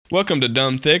Welcome to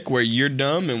Dumb Thick, where you're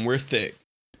dumb and we're thick.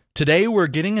 Today we're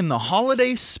getting in the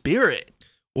holiday spirit.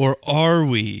 Or are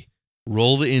we?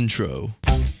 Roll the intro.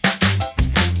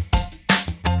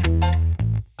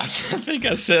 I think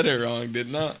I said it wrong,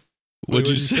 didn't I? What'd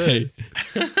you say?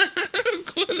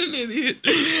 What an idiot.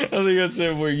 I think I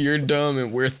said where you're dumb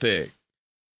and we're thick.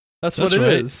 That's what it right.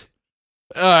 is.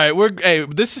 All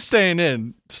right, this is staying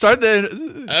in. Start say our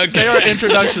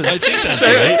introductions. I think that's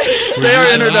right. Say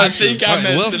our introduction. I think I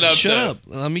messed it up. Shut though. up.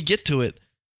 Let me get to it.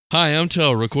 Hi, I'm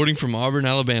Tell, recording from Auburn,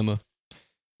 Alabama.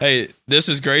 Hey, this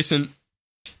is Grayson,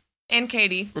 And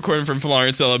Katie. recording from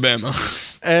Florence, Alabama.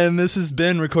 And this has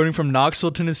been recording from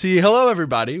Knoxville, Tennessee. Hello,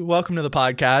 everybody. Welcome to the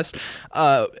podcast.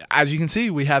 As you can see,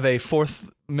 we have a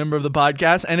fourth member of the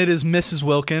podcast, and it is Mrs.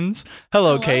 Wilkins.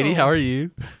 Hello. Katie. How are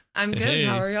you? I'm good. Hey.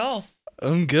 How are y'all?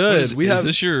 I'm good. Is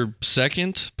this your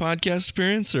second podcast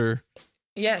appearance, or?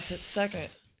 Yes, it's second.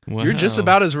 Wow. You're just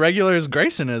about as regular as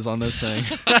Grayson is on this thing.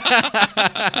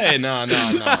 Hey, no.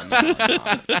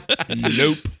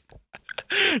 Nope.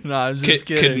 No, I'm just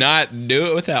kidding. Could not do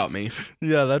it without me.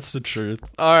 Yeah, that's the truth.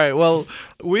 All right. Well,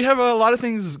 we have a lot of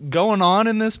things going on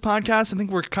in this podcast. I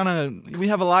think we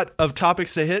have a lot of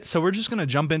topics to hit, so we're just going to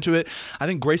jump into it. I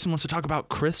think Grayson wants to talk about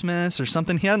Christmas or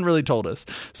something. He hadn't really told us.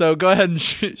 So go ahead and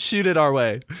shoot it our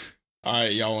way. All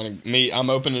right, y'all want to I'm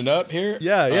opening it up here.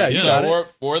 Yeah, All right, you so got it.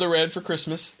 wore the red for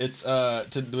Christmas. It's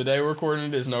the day we're recording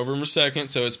it is November 2nd,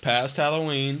 so it's past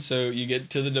Halloween. So you get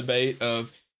to the debate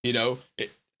of,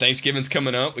 Thanksgiving's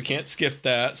coming up. We can't skip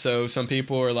that. So some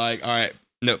people are like, all right,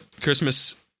 no,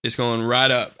 Christmas is going right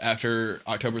up after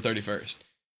October 31st.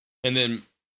 And then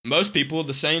most people,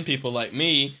 the sane people like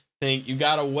me, think you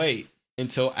got to wait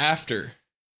until after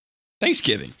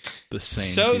Thanksgiving. The same.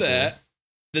 So people. that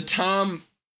the time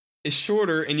is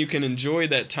shorter and you can enjoy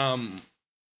that time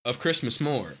of Christmas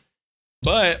more.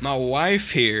 But my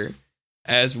wife here,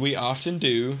 as we often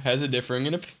do, has a differing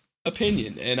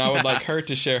opinion, and I would like her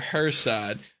to share her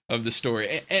side of the story.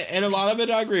 And a lot of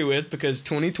it I agree with, because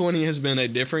 2020 has been a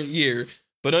different year,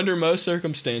 but under most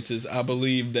circumstances, I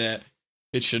believe that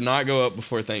it should not go up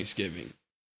before Thanksgiving.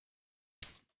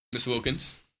 Miss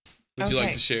Wilkins, would you like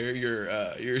Okay. to share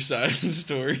your side of the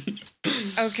story?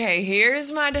 Okay,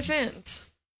 here's my defense.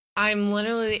 I'm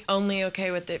literally only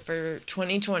okay with it for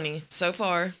 2020 so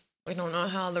far. We don't know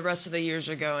how the rest of the years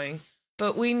are going,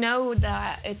 but we know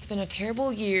that it's been a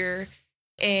terrible year,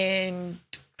 and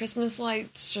Christmas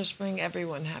lights just bring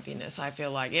everyone happiness, I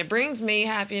feel like. It brings me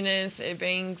happiness. It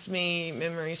brings me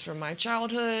memories from my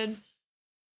childhood.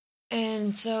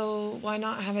 And so why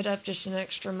not have it up just an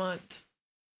extra month?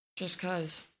 Just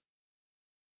because.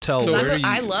 Tell So where where do you-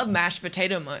 I love mashed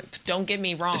potato month. Don't get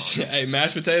me wrong. Hey,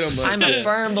 mashed potato month. I'm a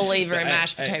firm believer in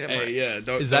mashed Hey, potato month. yeah,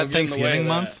 don't, Is don't that get in the way Thanksgiving of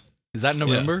month? that. Is that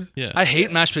November? Yeah. I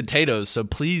hate mashed potatoes, so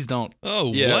please don't.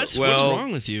 Oh, Yeah, what? well- What's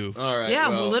wrong with you? All right. Yeah,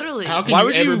 well, literally. How can Why you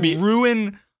would ever you be?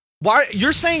 ruin? Why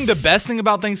you're saying the best thing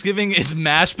about Thanksgiving is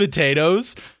mashed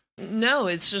potatoes? No,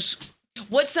 it's just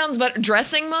what sounds better.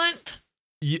 Dressing month.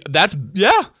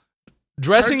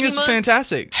 Dressing Turkey is month?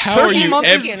 fantastic. How Turkey are you month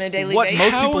ever- is on a daily what basis?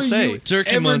 most How people are say. you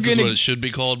Turkey ever month is gonna- what it should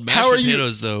be called. How Mashed are you-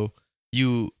 potatoes, though,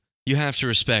 you have to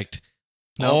respect.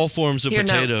 No. All forms of Here,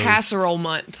 potato no, casserole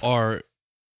month. are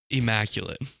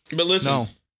immaculate. But listen, No.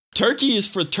 turkey is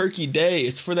for Turkey Day.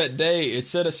 It's for that day. It's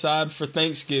set aside for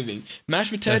Thanksgiving.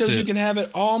 Mashed potatoes, That's it. you can have it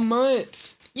all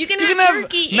month. You can You have can have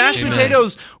turkey. mashed Amen.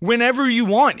 potatoes whenever you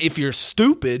want if you're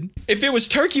stupid. If it was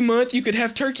Turkey month, you could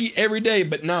have turkey every day.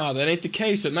 But nah, that ain't the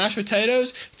case. But mashed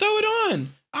potatoes, throw it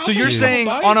on. I'll So take you're a couple saying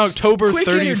bites. on October Quick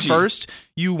energy. 31st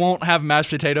you won't have mashed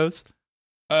potatoes?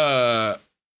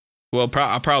 Well,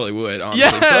 I probably would, honestly.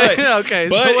 Yeah, But, okay.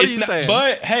 but so what it's are you not. saying?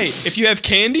 But hey, if you have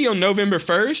candy on November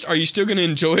 1st, are you still going to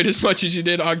enjoy it as much as you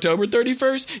did October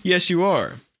 31st? Yes, you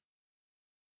are.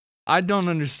 I don't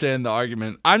understand the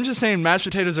argument. I'm just saying mashed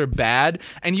potatoes are bad,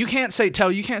 and you can't say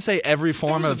every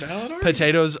form That of was a valid argument.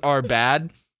 potatoes are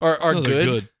bad or are No, they're good.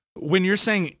 good. When you're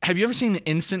saying, have you ever seen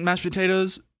instant mashed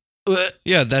potatoes? Ugh.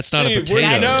 Yeah, that's not a Dude,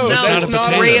 potato. No, That's that's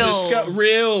not not real.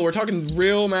 real. We're talking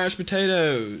real mashed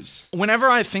potatoes. Whenever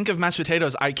I think of mashed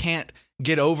potatoes, I can't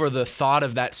get over the thought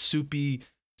of that soupy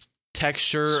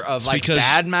texture of It's like because-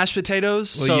 bad mashed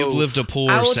potatoes. Well, so you've lived a poor,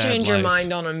 I will sad change your life.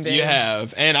 mind on them, Ben. You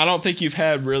have. And I don't think you've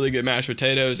had really good mashed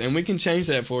potatoes. And we can change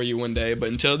that for you one day. But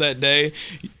until that day,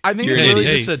 I think You're it's an really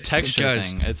idiot. just a texture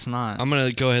guys, thing. It's not. I'm going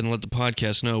to go ahead and let the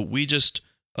podcast know.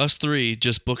 Us three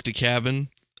just booked a cabin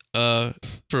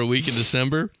for a week in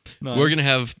December. Nice. We're going to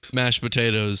have mashed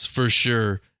potatoes for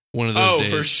sure one of those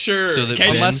days. for sure. So that Katie-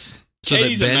 Ben, Unless so that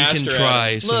Katie's a Ben can master at try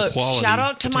it. some Look, quality shout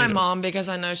out to my potatoes. mom because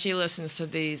I know she listens to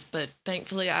these, but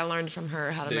thankfully I learned from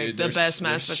her how to Dude, make the there's- best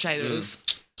mashed there's-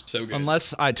 potatoes. So good.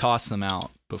 Unless I toss them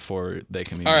out before they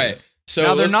can be All made. right. So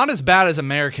Now, they're not as bad as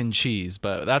American cheese,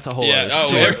 but that's a whole Yeah. other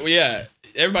Oh, story. yeah.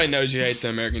 Everybody knows you hate the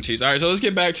American cheese. All right. So let's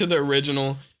get back to the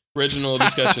original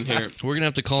discussion here. We're gonna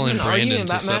have to call in Been arguing Brandon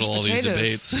to about mashed settle all these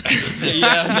potatoes. debates.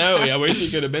 Yeah. No. I wish he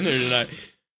could have been here tonight.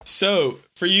 So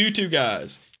for you two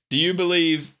guys, do you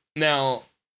believe now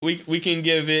we can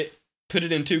put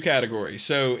it in two categories?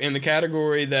 So in the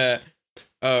category that,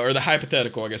 or the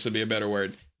hypothetical, I guess would be a better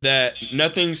word, that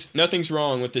nothing's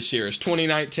wrong with this year. It's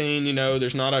 2019. You know,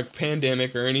 there's not a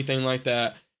pandemic or anything like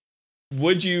that.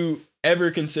 Would you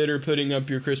ever consider putting up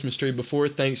your Christmas tree before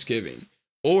Thanksgiving?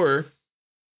 Or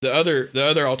the other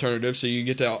alternative, so you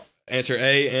get to answer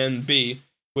A and B,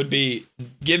 would be,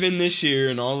 given this year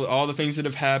and all the things that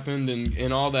have happened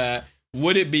and all that,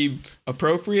 would it be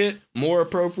appropriate, more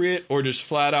appropriate, or just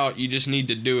flat out you just need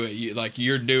to do it?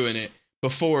 You're doing it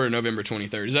before November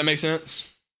 23rd. Does that make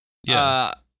sense?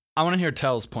 Yeah. I want to hear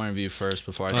Tell's point of view first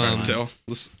before I say mine. Tell.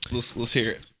 Let's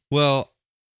hear it. Well,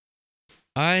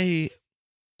 I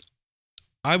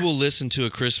will listen to a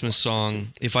Christmas song.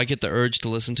 If I get the urge to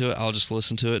listen to it, I'll just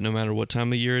listen to it no matter what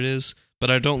time of year it is.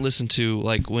 But I don't listen to,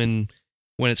 like, when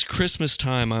it's Christmas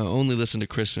time, I only listen to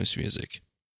Christmas music.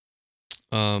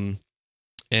 And,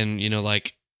 you know,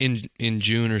 like in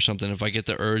June or something, if I get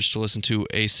the urge to listen to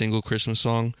a single Christmas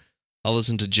song, I'll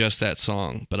listen to just that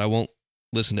song, but I won't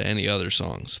listen to any other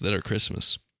songs that are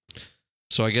Christmas.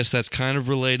 So I guess that's kind of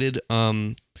related.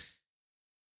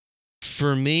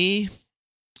 For me,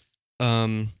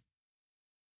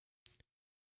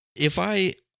 if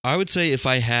I would say if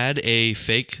I had a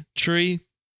fake tree,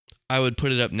 I would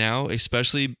put it up now,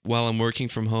 especially while I'm working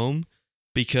from home,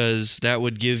 because that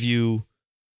would give you,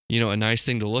 you know, a nice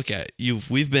thing to look at.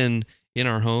 We've been in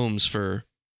our homes for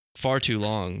far too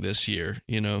long this year,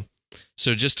 you know.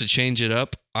 So just to change it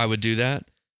up, I would do that.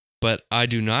 But I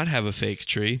do not have a fake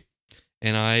tree,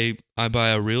 and I buy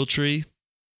a real tree.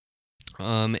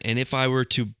 And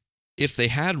if they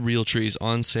had real trees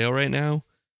on sale right now,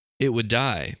 it would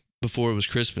die before it was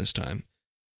Christmas time.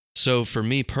 So for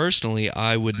me personally,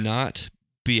 I would not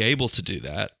be able to do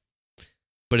that.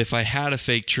 But if I had a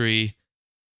fake tree,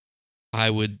 I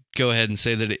would go ahead and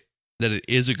say that it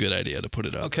is a good idea to put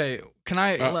it up. Okay, can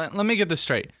I let me get this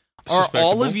straight. It's Are all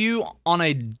respectable. of you on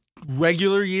a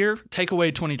regular year, take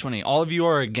away 2020, all of you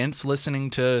are against listening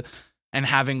to and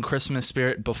having Christmas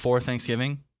spirit before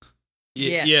Thanksgiving?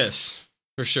 Yes. Yes,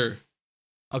 for sure.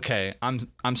 Okay,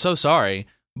 I'm so sorry,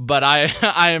 but I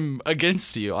am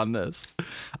against you on this.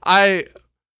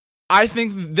 I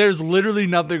think there's literally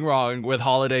nothing wrong with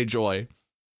holiday joy,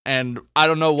 and I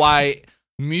don't know why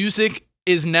music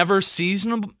is never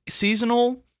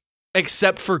seasonal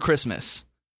except for Christmas.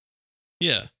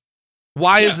 Yeah.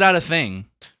 Why Yeah. is that a thing?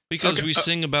 Because Okay, we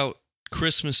sing about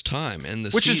Christmas time and the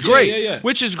Which is season. great. Yeah.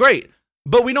 Which is great.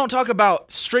 But we don't talk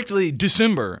about strictly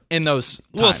December in those times.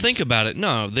 Well, think about it.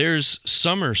 No, there's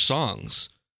summer songs.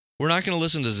 We're not going to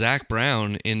listen to Zach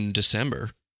Brown in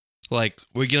December. Like,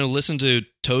 we're going to listen to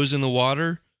Toes in the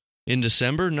Water in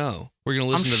December? No. We're going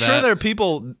to listen I'm to sure that. there are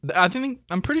people.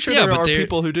 I'm pretty sure there are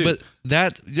people who do. But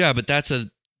that's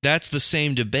the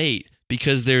same debate,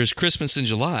 because there's Christmas in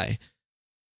July,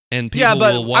 and people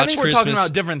will watch I think we're Christmas. talking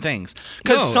about different things. No,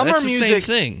 Because summer that's the music, same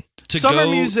thing. summer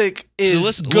music is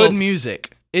listen- good well-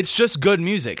 music. It's just good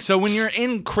music. So when you're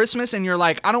in Christmas and you're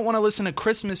like, I don't want to listen to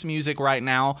Christmas music right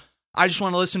now. I just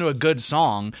want to listen to a good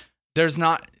song. There's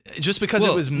not, just because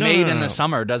it was made in the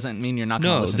summer doesn't mean you're not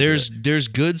going to No, listen there's to it. there's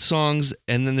good songs,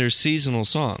 and then there's seasonal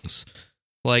songs.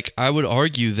 Like, I would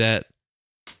argue that,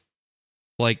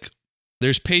 like,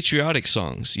 there's patriotic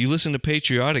songs. You listen to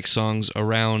patriotic songs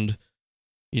around,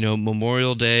 you know,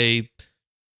 Memorial Day,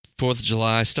 4th of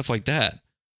July, stuff like that.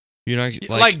 You're not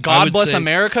Like I God would Bless say-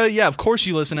 America. Yeah, of course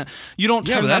you listen to. You don't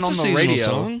Yeah, turn but that that's on a the seasonal radio.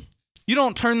 song. You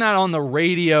don't turn that on the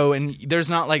radio, and there's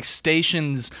not like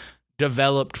stations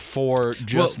developed for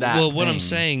just that. Well, what I'm thing.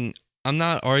 saying, I'm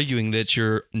not arguing that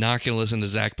you're not going to listen to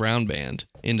Zach Brown Band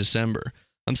in December.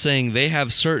 I'm saying they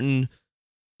have certain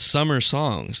summer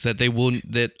songs that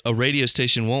that a radio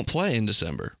station won't play in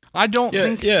December. I don't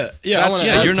think. I that's- wanna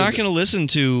Yeah, add You're to not th- going to listen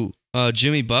to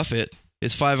Jimmy Buffett.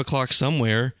 It's 5:00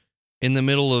 somewhere in the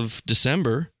middle of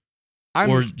December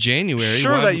I'm or January.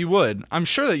 sure Why- that you would. I'm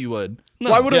sure that you would. No,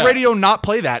 Why would yeah. a radio not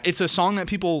play that? It's a song that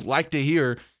people like to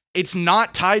hear. It's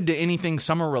not tied to anything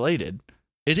summer related.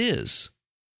 It is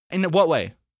In what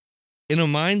way? in a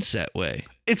mindset way.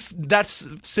 That's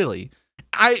silly.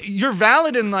 you're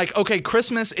valid in like, okay,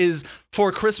 Christmas is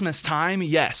for Christmas time,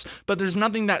 yes, but there's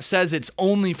nothing that says it's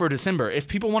only for December. If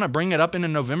people want to bring it up into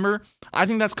November, I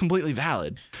think that's completely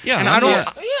valid. Yeah, and I'm I don't.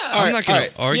 not- I'm not going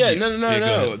to argue. Yeah, no. go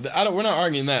ahead. We're not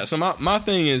arguing that. So my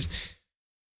thing is,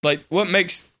 like, what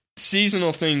makes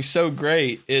seasonal things so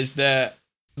great is that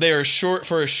they are short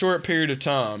for a short period of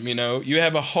time. You know, you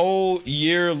have a whole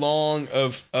year long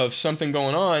of something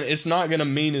going on. It's not going to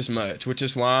mean as much, which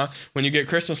is why when you get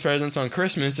Christmas presents on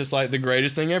Christmas, it's like the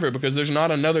greatest thing ever, because there's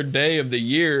not another day of the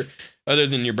year other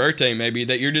than your birthday maybe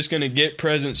that you're just going to get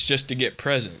presents just to get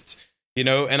presents. You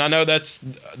know, and I know that's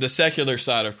the secular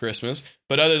side of Christmas,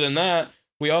 but other than that,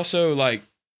 we also, like,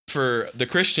 for the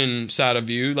Christian side of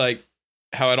you, like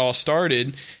how it all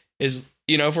started is,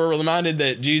 you know, if we're reminded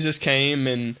that Jesus came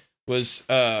and was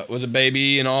a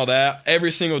baby and all that,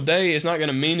 every single day it's not going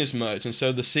to mean as much. And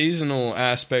so the seasonal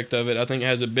aspect of it, I think,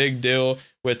 has a big deal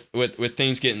with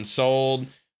things getting sold,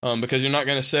 because you're not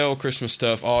going to sell Christmas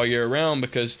stuff all year round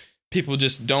because people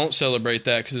just don't celebrate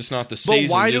that because it's not the season.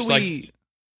 But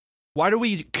why do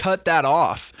we cut that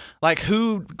off? Like,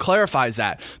 who clarifies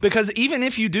that? Because even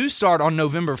if you do start on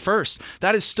November 1st,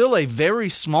 that is still a very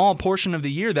small portion of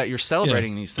the year that you're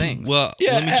celebrating these things. Well,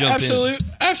 Yeah, let me jump in.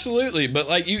 absolutely. But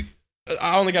like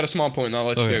I only got a small point, and I'll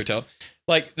let you go, Tell.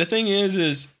 Like, the thing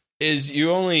is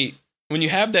you only, when you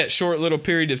have that short little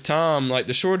period of time, like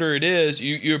the shorter it is,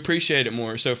 you appreciate it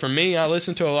more. So for me, I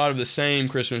listen to a lot of the same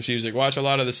Christmas music, watch a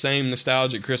lot of the same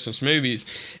nostalgic Christmas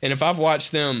movies, and if I've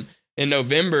watched them in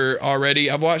November already,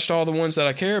 I've watched all the ones that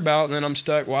I care about, and then I'm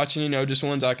stuck watching, you know, just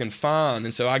ones I can find.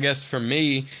 And so I guess for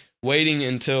me, waiting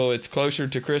until it's closer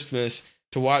to Christmas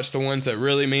to watch the ones that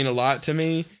really mean a lot to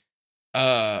me,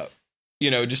 you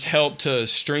know, just help to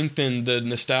strengthen the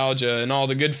nostalgia and all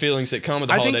the good feelings that come with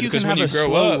the holiday. Because when you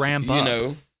grow up, you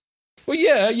know, well,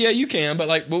 yeah, you can,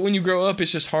 but when you grow up,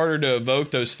 it's just harder to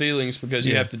evoke those feelings because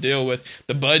you have to deal with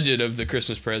the budget of the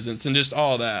Christmas presents and just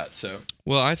all that. So,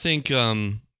 well, I think,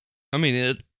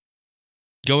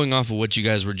 going off of what you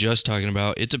guys were just talking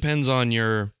about, it depends on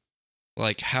your,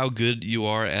 like, how good you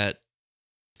are at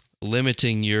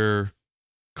limiting your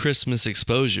Christmas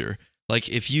exposure. Like,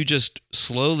 if you just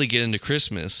slowly get into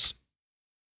Christmas,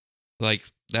 like,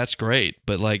 that's great.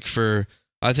 But like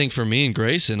I think for me and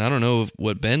Grayson, I don't know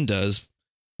what Ben does.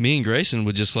 Me and Grayson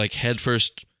would just like head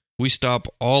first. We stop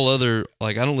all other,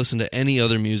 like, I don't listen to any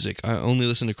other music. I only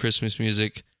listen to Christmas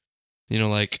music. You know,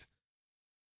 like,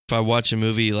 if I watch a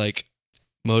movie, like,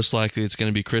 most likely it's going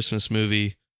to be Christmas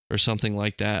movie or something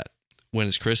like that when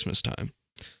it's Christmas time.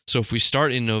 So if we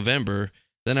start in November,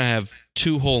 then I have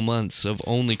 2 whole months of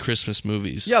only Christmas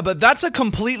movies. Yeah, but that's a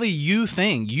completely you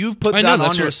thing. You've put that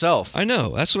on yourself. I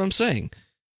know. That's what I'm saying.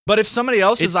 But if somebody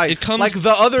else is like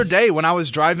the other day when I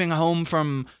was driving home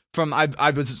from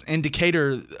I was in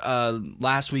Decatur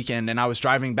last weekend, and I was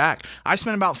driving back. I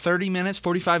spent about 30 minutes,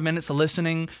 45 minutes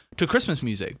listening to Christmas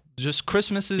music. Just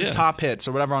Christmas's top hits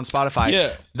or whatever on Spotify.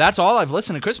 Yeah. That's all I've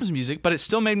listened to Christmas music, but it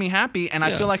still made me happy, and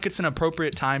I feel like it's an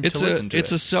appropriate time to listen to it.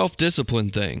 It's a Well, self-discipline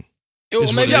thing.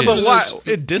 Maybe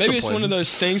it's one of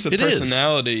those things with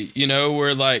personality, you know,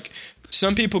 where like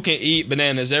some people can eat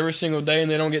bananas every single day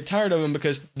and they don't get tired of them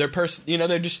because they're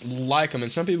they just like them. And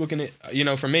some people can, you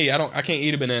know, for me, I can't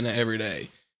eat a banana every day.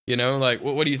 You know, like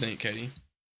what do you think, Katie?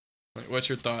 Like, what's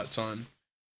your thoughts on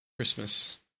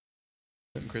Christmas?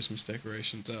 Putting Christmas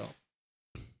decorations out.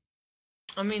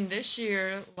 I mean, this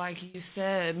year, like you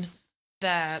said,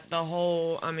 that the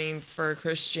whole, for a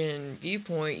Christian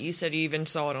viewpoint, you said you even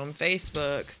saw it on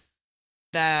Facebook,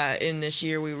 that in this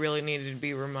year we really needed to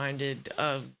be reminded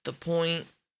of the point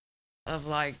of,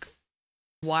 like,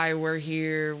 why we're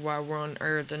here, why we're on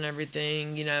earth and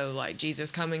everything, you know, like Jesus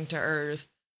coming to earth.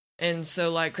 And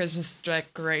so, like, Christmas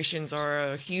decorations are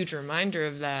a huge reminder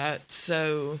of that.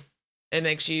 So it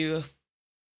makes you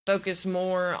focus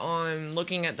more on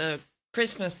looking at the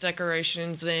Christmas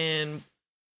decorations than,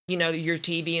 you know, your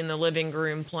TV in the living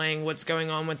room playing what's going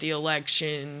on with the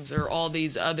elections or all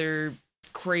these other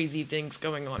crazy things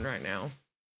going on right now.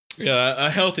 Yeah, a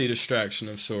healthy distraction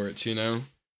of sorts, you know?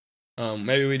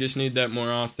 Maybe we just need that more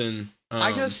often.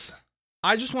 I guess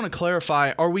I just want to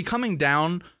clarify, are we coming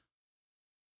down,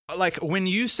 like, when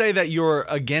you say that you're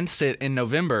against it in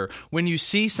November, when you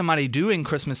see somebody doing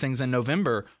Christmas things in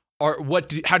November,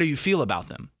 how do you feel about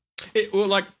them? Well,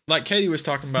 like Katie was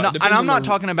talking about. No, and I'm not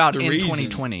talking about in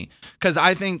 2020, because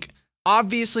I think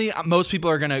obviously most people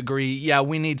are going to agree. Yeah,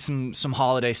 we need some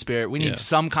holiday spirit. We need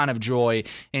some kind of joy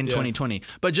in 2020.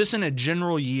 But just in a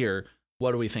general year,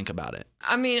 what do we think about it?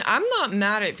 I mean, I'm not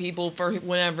mad at people for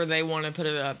whenever they want to put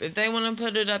it up. If they want to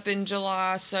put it up in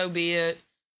July, so be it.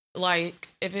 Like,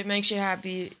 if it makes you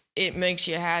happy, it makes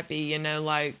you happy, you know,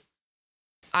 like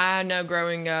I know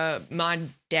growing up, my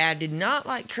dad did not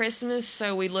like Christmas,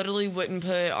 so we literally wouldn't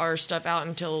put our stuff out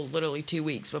until literally 2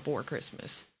 weeks before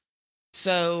Christmas.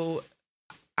 So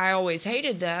I always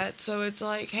hated that. So it's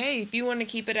like, hey, if you want to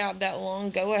keep it out that long,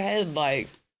 go ahead. Like,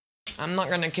 I'm not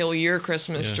going to kill your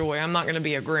Christmas joy. I'm not going to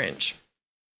be a Grinch.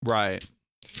 Right.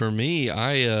 For me,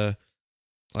 I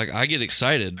get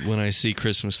excited when I see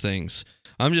Christmas things.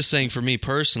 I'm just saying, for me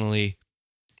personally,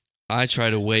 I try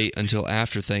to wait until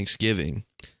after Thanksgiving.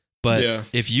 But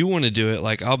if you want to do it,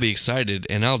 like, I'll be excited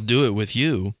and I'll do it with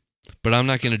you, but I'm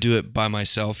not going to do it by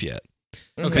myself yet.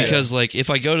 Okay. Because, like,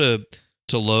 if I go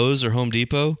to Lowe's or Home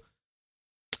Depot,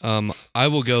 I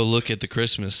will go look at the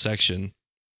Christmas section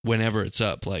whenever it's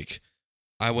up. Like,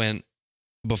 I went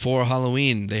before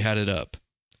Halloween, they had it up,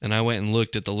 and I went and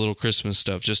looked at the little Christmas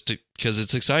stuff just because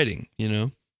it's exciting, you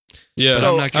know? Yeah. But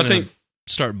I'm not going to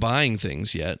start buying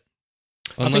things yet.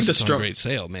 Unless it's on great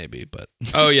sale, maybe. But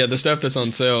oh yeah, the stuff that's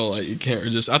on sale, like, you can't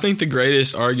resist. I think the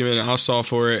greatest argument I saw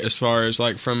for it, as far as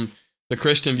like from the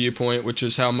Christian viewpoint, which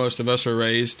is how most of us are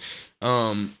raised,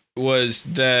 was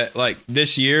that like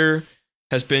this year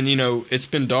has been, you know, it's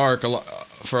been dark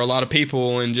for a lot of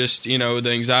people, and just, you know,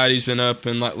 the anxiety's been up,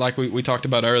 and like we talked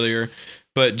about earlier,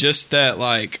 but just that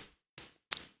like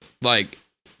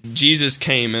Jesus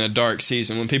came in a dark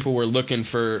season when people were looking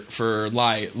for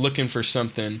light, looking for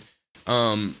something.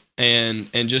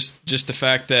 And just the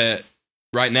fact that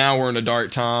right now we're in a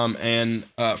dark time, and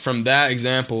from that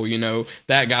example, you know,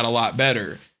 that got a lot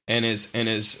better, and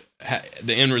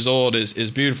the end result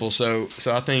is beautiful. So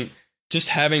I think just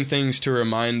having things to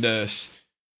remind us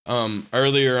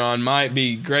earlier on might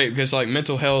be great, because like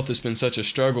mental health has been such a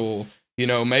struggle, you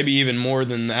know, maybe even more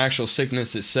than the actual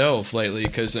sickness itself lately,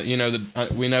 because you know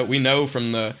we know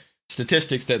from the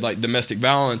statistics that like domestic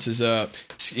violence is up,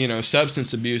 you know,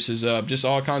 substance abuse is up, just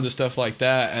all kinds of stuff like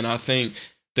that. And I think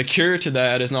the cure to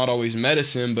that is not always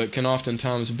medicine, but can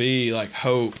oftentimes be like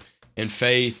hope and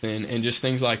faith and just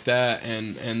things like that.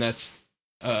 And that's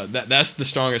the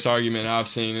strongest argument I've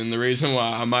seen, and the reason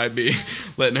why I might be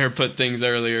letting her put things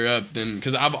earlier up than,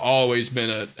 because I've always been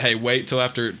a hey, wait till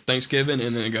after Thanksgiving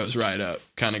and then it goes right up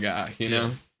kind of guy, you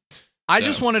know. I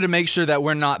just wanted to make sure that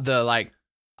we're not the like.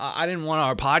 I didn't want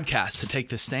our podcast to take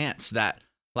the stance that,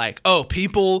 like, oh,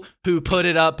 people who put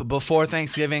it up before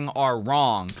Thanksgiving are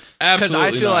wrong. Absolutely,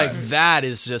 because I feel not. like that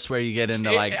is just where you get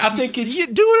into like. I think it's you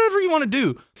do whatever you want to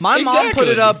do. My mom put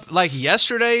it up like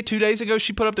yesterday, 2 days ago.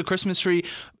 She put up the Christmas tree,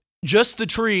 just the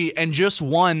tree, and just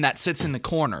one that sits in the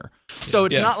corner. So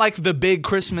it's not like the big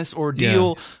Christmas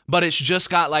ordeal, but it's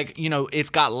just got like, you know, it's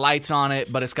got lights on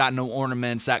it, but it's got no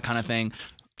ornaments, that kind of thing.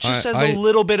 Just as a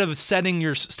little bit of stepping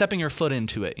your foot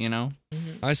into it, you know?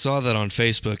 I saw that on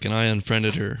Facebook, and I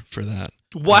unfriended her for that.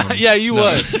 What? Yeah, you would.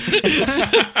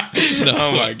 No,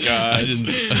 oh my god!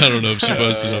 I don't know if she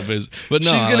posted on Facebook, but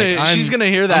no, she's gonna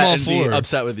hear that and be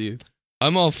upset with you.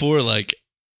 I'm all for, like,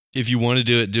 if you want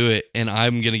to do it, and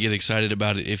I'm gonna get excited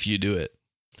about it if you do it.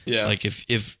 Yeah. Like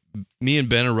if me and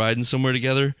Ben are riding somewhere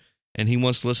together, and he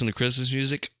wants to listen to Christmas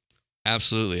music,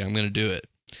 absolutely, I'm gonna do it.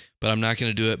 But I'm not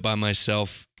gonna do it by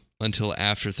myself until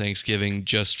after Thanksgiving,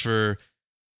 just for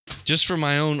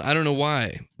my own, I don't know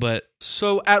why, but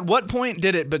so at what point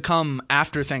did it become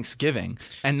after Thanksgiving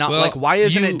and not like, why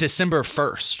isn't it December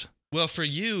 1st? Well, for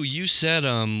you said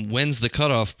when's the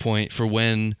cutoff point for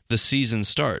when the season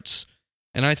starts,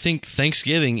 and I think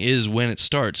Thanksgiving is when it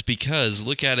starts, because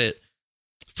look at it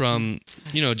from,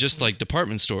 you know, just like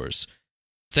department stores.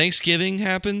 Thanksgiving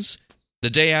happens,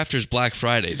 the day after is Black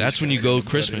Friday. That's when you go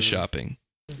Christmas shopping.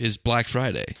 Is Black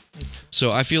Friday. So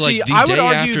I feel like the I would day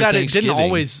argue after that Thanksgiving, it didn't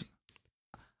always.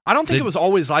 I don't think it was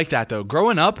always like that though.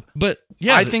 Growing up, but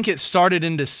yeah, I think it started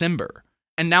in December,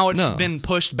 and now it's been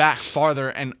pushed back farther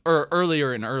and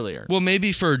earlier and earlier. Well,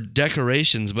 maybe for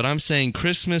decorations, but I'm saying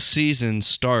Christmas season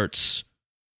starts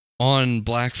on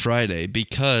Black Friday,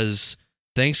 because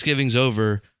Thanksgiving's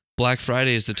over. Black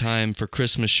Friday is the time for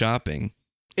Christmas shopping.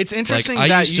 It's interesting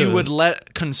that you would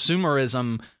let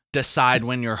consumerism decide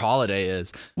when your holiday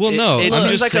is. Well, no, it I'm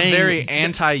seems just like saying, a very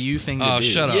anti-you thing to do. Oh,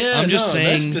 shut up! Yeah, I'm just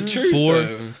saying that's the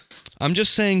truth, I'm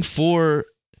just saying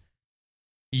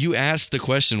you asked the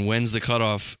question, when's the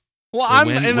cutoff? Well,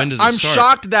 when does it I'm start?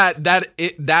 shocked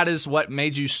that is what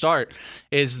made you start.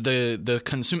 Is the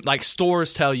consume, like,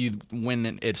 stores tell you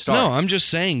when it starts? No, I'm just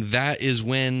saying that is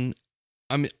when.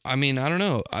 I mean, I don't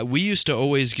know. We used to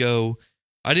always go.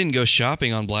 I didn't go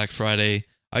shopping on Black Friday.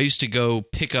 I used to go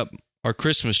pick up our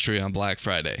Christmas tree on Black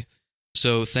Friday.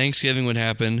 So Thanksgiving would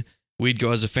happen. We'd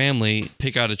go as a family,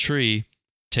 pick out a tree,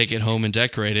 take it home and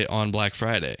decorate it on Black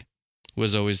Friday.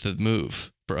 Was always the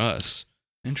move for us.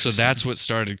 So Interesting. that's what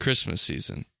started Christmas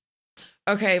season.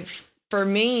 Okay, for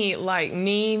me, like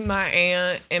me, my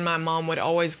aunt, and my mom would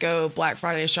always go Black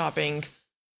Friday shopping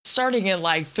starting at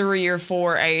like 3 or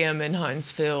 4 a.m. in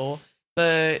Huntsville.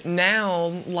 But now,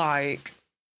 like,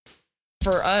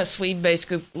 for us, we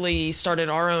basically started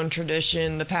our own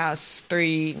tradition the past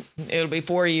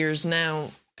 4 years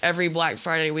now. Every Black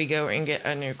Friday, we go and get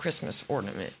a new Christmas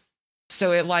ornament.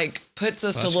 So it like puts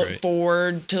us That's to look great.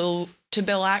 forward to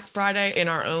Black Friday in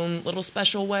our own little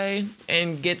special way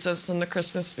and gets us in the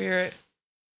Christmas spirit.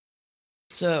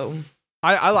 So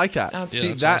I like that. That's- Yeah, See,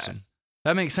 that's that awesome.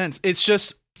 that makes sense. It's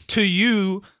just to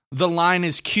you, the line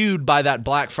is cued by that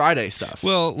Black Friday stuff.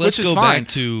 Well, let's which is go fine, back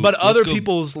to. but let's other go-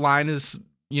 people's line is,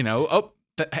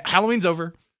 Halloween's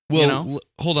over. Well, you know?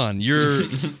 hold on. You're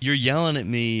yelling at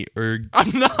me, or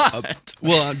I'm not.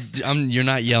 well, you're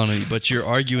not yelling at me, but you're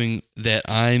arguing that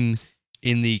I'm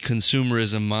in the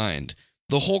consumerism mind.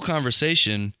 The whole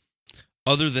conversation,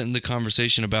 other than the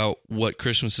conversation about what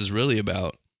Christmas is really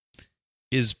about,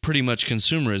 is pretty much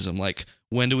consumerism. Like,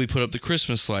 when do we put up the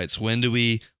Christmas lights? When do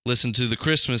we listen to the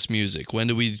Christmas music? When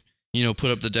do we,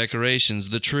 put up the decorations,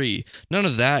 the tree? None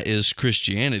of that is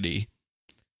Christianity,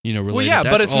 related. Well, yeah,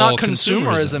 but That's it's not all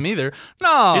consumerism either.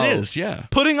 No, It is, yeah.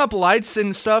 Putting up lights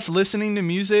and stuff, listening to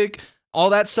music, all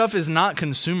that stuff is not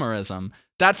consumerism.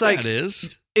 That's like, That is.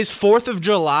 is 4th of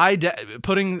July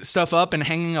putting stuff up and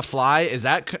hanging a flag? Is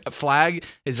that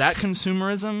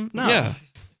consumerism? No. Yeah.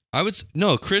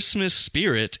 No, Christmas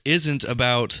spirit isn't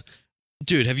about,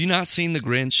 dude, have you not seen The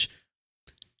Grinch?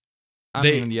 I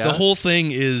mean, yeah. The whole thing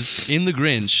is in The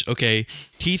Grinch, okay?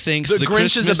 He thinks The the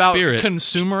Grinch Christmas is about spirit.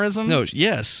 consumerism? No,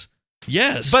 yes.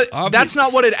 Yes. But that's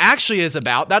not what it actually is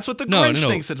about. That's what the Grinch no.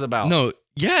 thinks it's about. No,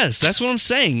 yes, that's what I'm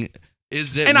saying.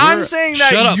 Is that And I'm we're- saying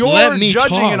that Shut up, you're let me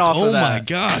judging talk. it off of Oh my that.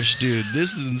 gosh, dude,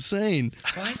 this is insane.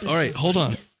 why is this All right, so hold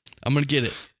on. funny? I'm going to get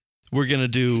it. We're going to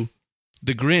do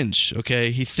The Grinch,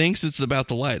 okay? He thinks it's about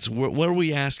the lights. What are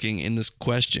we asking in this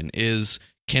question is,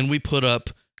 can we put up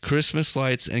Christmas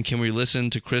lights and can we listen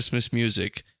to Christmas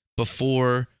music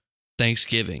before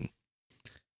Thanksgiving?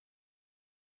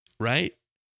 Right?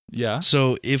 Yeah.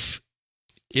 So if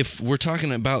we're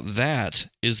talking about that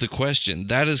is the question,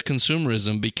 that is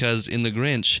consumerism, because in The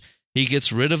Grinch, he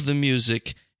gets rid of the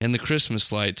music and the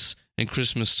Christmas lights and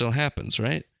Christmas still happens,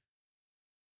 right?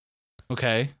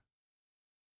 Okay.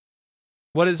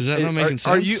 What is Is that not making are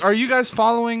sense? Are you guys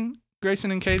following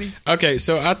Grayson and Katie? Okay,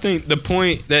 so I think the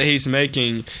point that he's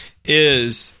making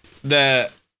is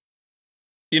that,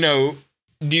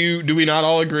 do we not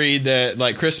all agree that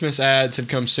like Christmas ads have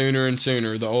come sooner and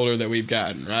sooner the older that we've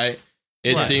gotten, right?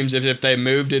 It Right. seems as if they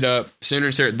moved it up sooner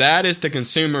and sooner. That is the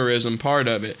consumerism part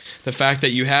of it. The fact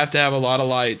that you have to have a lot of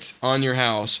lights on your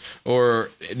house or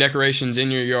decorations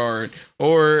in your yard,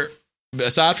 or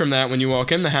aside from that, when you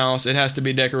walk in the house, it has to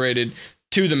be decorated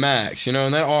to the max, and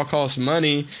that all costs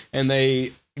money, and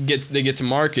they get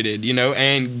marketed,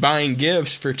 and buying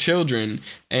gifts for children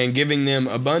and giving them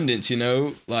abundance,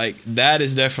 like that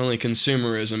is definitely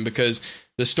consumerism, because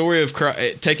the story of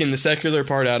Christ, taking the secular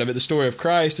part out of it, the story of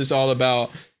Christ is all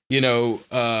about,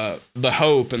 the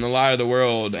hope and the light of the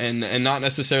world, and not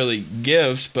necessarily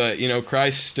gifts, but,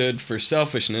 Christ stood for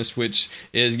selfishness, which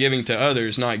is giving to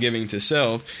others, not giving to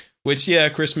self. Which, yeah,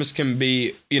 Christmas can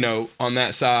be, on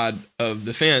that side of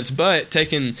the fence, but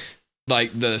taking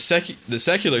like the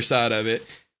secular side of it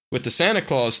with the Santa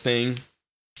Claus thing,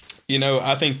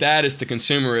 I think that is the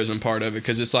consumerism part of it,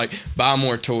 because it's like buy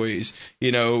more toys,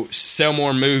 sell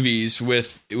more movies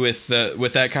with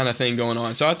that kind of thing going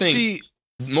on. So I think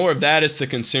more of that is the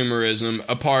consumerism,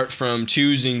 apart from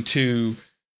choosing to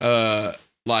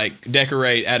like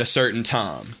decorate at a certain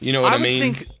time. You know what I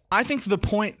mean? I think the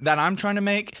point that I'm trying to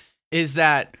make is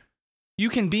that you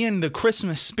can be in the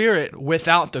Christmas spirit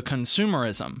without the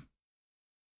consumerism.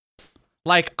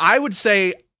 Like, I would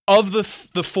say, of the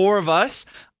four of us,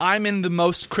 I'm in the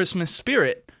most Christmas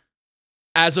spirit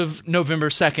as of November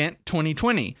 2nd,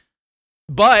 2020.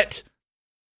 But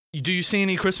do you see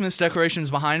any Christmas decorations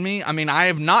behind me? I mean, I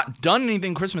have not done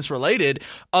anything Christmas related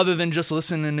other than just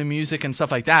listening to music and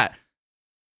stuff like that.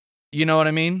 You know what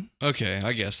I mean? Okay,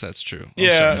 I guess that's true. I'm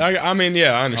Yeah, sorry.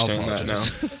 I understand that now.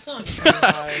 apologize. It's not defined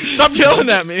by, Stop yelling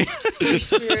at me. your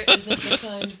spirit isn't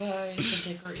defined by the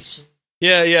decoration.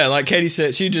 Yeah, like Katie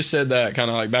said, she just said that kind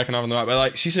of like backing off on the mic, but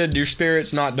like she said, your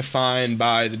spirit's not defined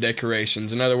by the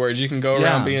decorations. In other words, you can go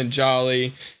around Yeah. being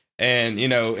jolly and,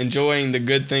 enjoying the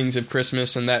good things of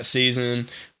Christmas and that season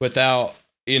without,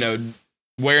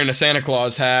 wearing a Santa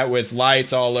Claus hat with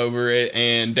lights all over it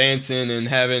and dancing and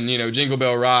having, Jingle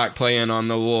Bell Rock playing on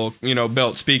the little,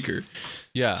 belt speaker.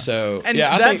 Yeah. So And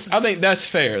yeah, that's- I think that's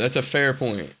fair. That's a fair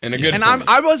point and a good And point.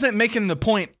 I wasn't making the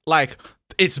point like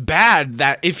it's bad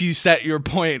that if you set your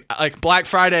point like Black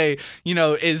Friday, you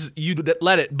know, is you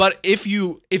let it. But if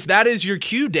that is your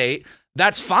Q date,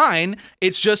 that's fine.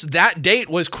 It's just that date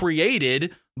was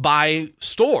created by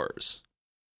stores.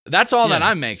 That's all that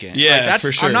I'm making. Yeah, like, that's,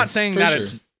 for sure. I'm not saying For that sure.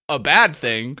 it's a bad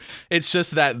thing. It's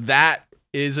just that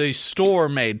is a store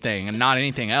made thing and not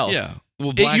anything else. Yeah.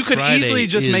 Well, Black You could Friday easily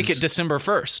just make is- it December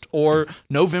 1st or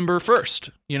November 1st.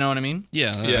 You know what I mean?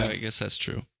 Yeah, Yeah. I guess that's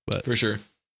true. But for sure.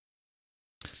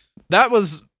 That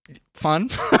was fun.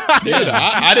 Dude,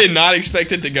 I did not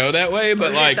expect it to go that way,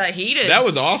 but like that heated. that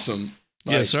was awesome.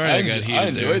 yeah, Like, sorry I got enjoyed- heated. I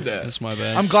enjoyed there. that. That's my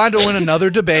bad. I'm glad to win another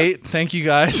debate. Thank you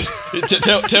guys.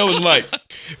 Tell was like,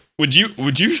 would you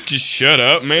just shut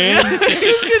up, man?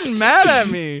 He's getting mad at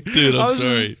me. Dude, I I'm was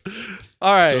sorry.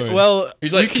 All right. Sorry. Well,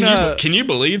 He's like, we can, can you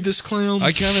believe this clown?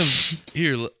 I kind of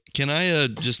here. Can I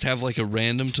just have like a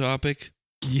random topic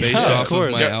yeah, based off course.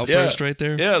 of my Yeah, outburst right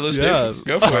there? yeah, let's Yeah.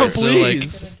 go for Oh, it. So like,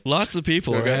 please. lots of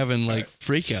people Okay. are having like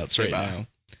freakouts Say right bye. now.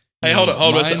 Hey, You hold know, up,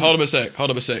 hold up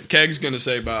mine- a sec. Keg's gonna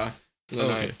say bye for the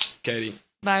Okay. night. Katie,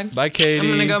 Bye. Bye, Katie. I'm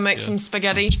gonna go make Yeah. some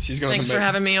spaghetti. she's gonna. Thanks make for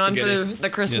having me on for spaghetti. the Yeah,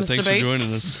 Christmas thanks debate. for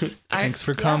joining us. Thanks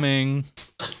for Yeah. coming.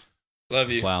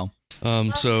 Love you. Wow.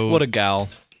 So What a gal.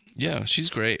 yeah, she's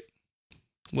great.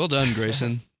 Well done,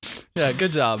 Grayson. Yeah,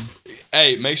 good job.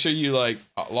 Hey, make sure you like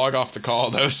log off the call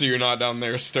though, so you're not down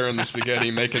there stirring the spaghetti,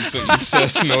 making some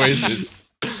sus noises.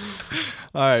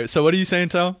 All right. So what are you saying,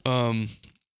 Tal?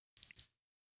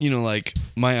 You know, like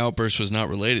my outburst was not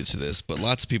related to this, but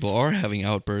lots of people are having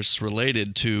outbursts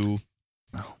related to.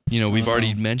 You know, we've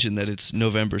already mentioned that it's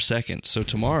November 2nd, so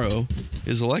tomorrow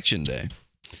is election day.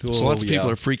 So lots of people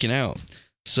are freaking out.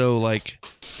 So, like,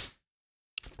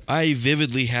 I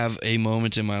vividly have a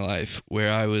moment in my life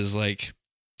where I was like,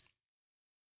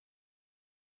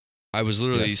 I was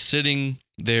literally sitting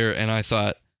there and I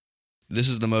thought, this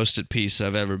is the most at peace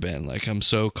I've ever been. Like, I'm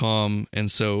so calm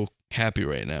and so happy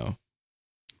right now.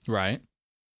 Right.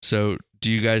 So,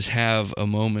 do you guys have a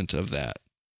moment of that?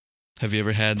 Have you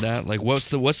ever had that? Like, what's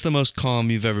the most calm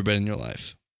you've ever been in your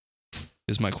life?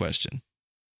 Is my question.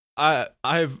 I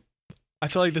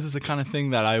feel like this is the kind of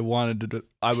thing that I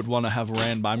would want to have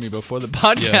ran by me before the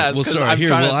podcast. Yeah. Well, 'cause sorry. I'm Here,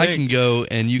 trying to well, I think. can go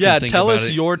and you Yeah, can think tell about us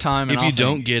it. your time. And If you I'll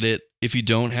don't think. get it, if you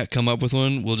don't come up with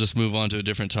one, we'll just move on to a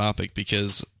different topic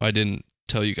because I didn't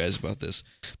tell you guys about this.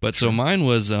 But so mine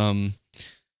was,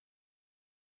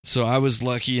 so I was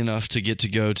lucky enough to get to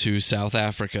go to South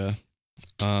Africa,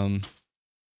 right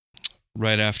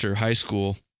after high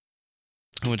school.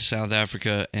 I went to South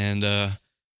Africa and I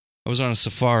was on a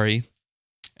safari,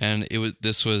 and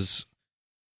this was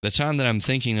the time that I'm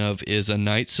thinking of is a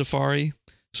night safari.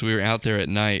 So we were out there at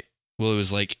night. Well, it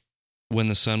was like when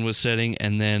the sun was setting,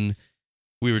 and then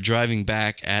we were driving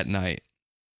back at night.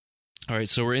 All right,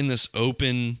 so we're in this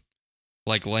open,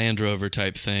 like Land Rover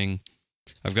type thing.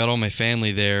 I've got all my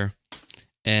family there,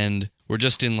 and we're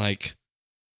just in like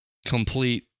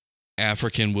complete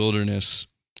African wilderness.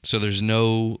 So there's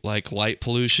no like light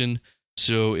pollution.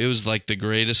 So it was like the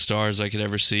greatest stars I could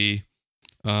ever see.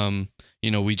 You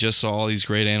know, we just saw all these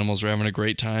great animals. We're having a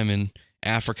great time in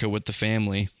Africa with the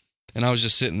family. And I was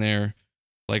just sitting there,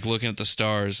 like looking at the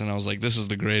stars, and I was like, this is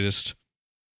the greatest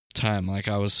time. Like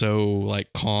I was so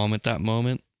like calm at that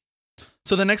moment.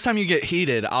 So the next time you get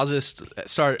heated, I'll just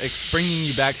start bringing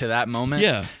you back to that moment.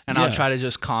 Yeah. And I'll try to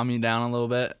just calm you down a little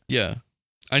bit. Yeah.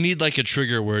 I need like a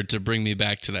trigger word to bring me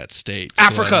back to that state. So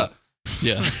Africa.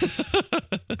 Yeah.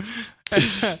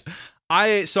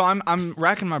 I'm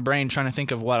racking my brain trying to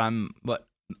think of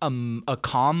a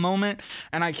calm moment,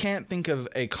 and I can't think of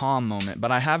a calm moment,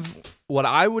 but I have what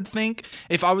I would think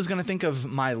if I was going to think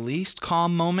of my least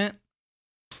calm moment.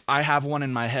 I have one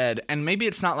in my head, and maybe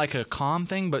it's not like a calm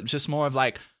thing, but just more of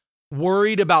like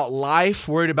worried about life,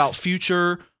 worried about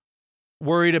future,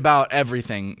 worried about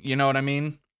everything. You know what I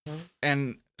mean?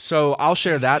 And so I'll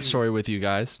share that story with you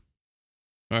guys.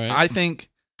 All right. I think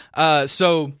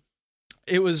so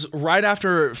it was right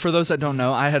after, for those that don't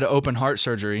know, I had open heart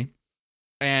surgery,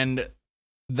 and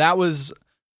that was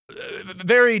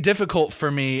very difficult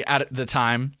for me at the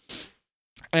time.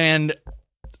 And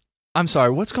I'm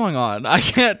sorry, what's going on? I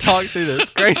can't talk through this.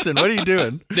 Grayson, what are you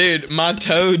doing? Dude, my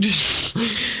toe just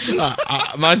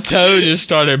my toe just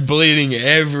started bleeding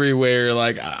everywhere.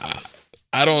 Like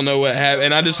I don't know what happened.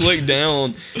 And I just looked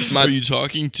down. Are you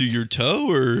talking to your toe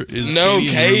or is No, Katie, in the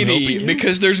room helping Katie, you?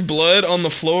 because there's blood on the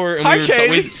floor, and Hi, we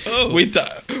Katie.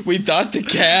 we thought the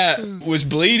cat was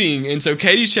bleeding, and so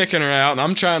Katie's checking her out, and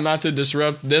I'm trying not to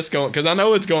disrupt this going, because I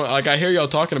know it's going. Like I hear y'all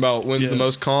talking about when's the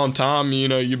most calm time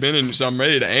you've been in, so I'm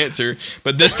ready to answer.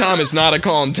 But this time it's not a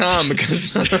calm time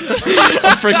because I'm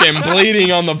freaking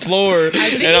bleeding on the floor, I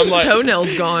think and I'm his like.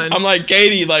 toenail's gone. I'm like,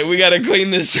 Katie, like we gotta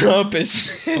clean this up.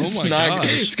 It's Oh my not,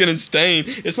 gosh. it's gonna stain.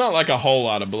 It's not like a whole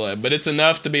lot of blood, but it's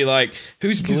enough to be like,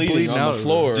 who's bleeding bleeding on out the of it.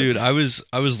 floor? Dude, I was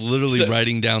literally So-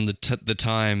 writing down the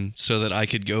time so that I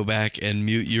could go back and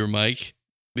mute your mic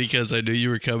because I knew you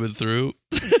were coming through.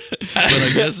 But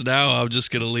I guess now I'm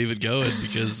just gonna leave it going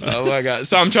because Oh my god!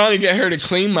 So I'm trying to get her to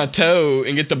clean my toe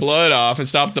and get the blood off and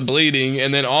stop the bleeding,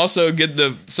 and then also get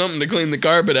something to clean the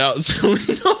carpet out so we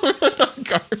don't run on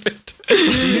carpet.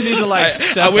 You need to like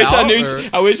step I wish I out, knew. or-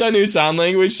 I wish I knew sign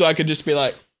language so I could just be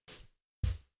like,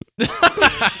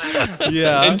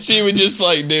 Yeah. and she would just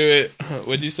like do it.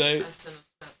 What'd you say?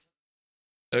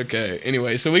 Okay.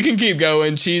 Anyway, so we can keep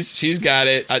going. She's got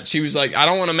it. She was like, I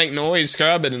don't want to make noise,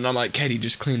 scrub it, and I'm like, Katie,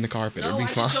 just clean the carpet. It'll be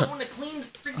fine. want to clean the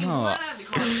freaking blood out of the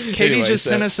carpet. Katie Anyway, just so-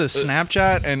 sent us a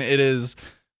Snapchat, and it is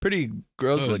pretty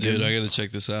gross oh, looking. dude, I gotta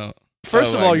check this out.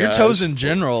 First Oh of my all, your gosh. toes in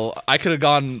general, I could have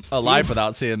gone a life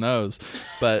without seeing those.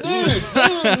 But Dude,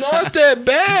 not that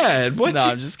bad. What? no,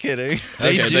 I'm just kidding. They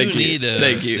Okay, do thank you. need a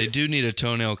Thank you. They do need a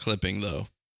toenail clipping though.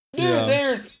 Dude, Yeah.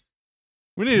 they're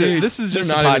We need Dude, this is they're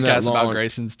just a not even that podcast about long.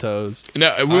 Grayson's toes.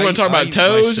 no. We want to talk about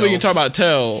toes. We can myself- talk about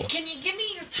tail. Can you give me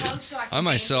your toe so I can? I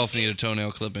myself need a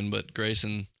toenail clipping, but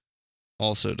Grayson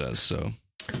also does. So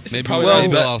It's maybe, probably well, not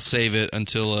maybe as bad. I'll save it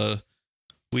until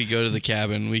we go to the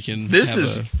cabin. We can. This have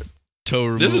is- a toe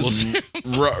removal. This is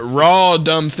raw,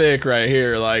 dumb, thick right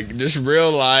here. Like just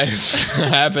real life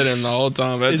happening the whole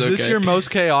time. That's Is this okay. your most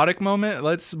chaotic moment?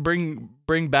 Let's bring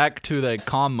back to the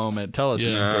calm moment. Tell us,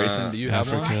 Yeah. Grayson. Do you have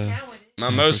one? Africa. my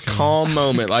most Africa. calm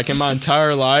moment, like in my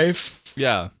entire life?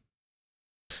 Yeah.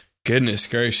 Goodness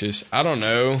gracious, I don't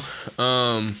know.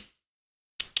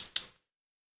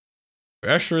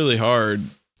 That's really hard.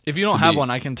 If you don't To have be- one,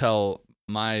 I can tell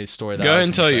my story. That Go I ahead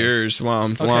was and gonna tell say. yours while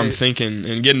I'm Okay. thinking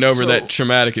and getting over So- that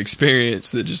traumatic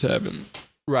experience that just happened.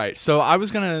 Right. So I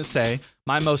was gonna say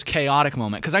my most chaotic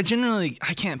moment because I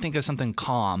can't think of something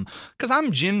calm because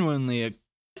I'm generally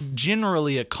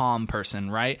a calm person.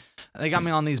 Right. They got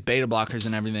me on these beta blockers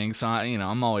and everything, so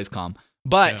I'm always calm.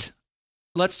 But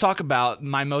let's talk about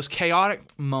my most chaotic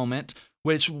moment,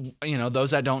 which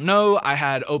those that don't know, I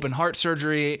had open heart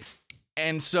surgery,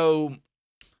 and so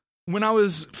when I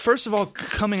was first of all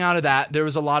coming out of that, there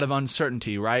was a lot of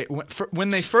uncertainty. Right. When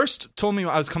they first told me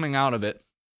I was coming out of it.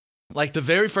 Like the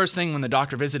very first thing when the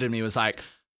doctor visited me was like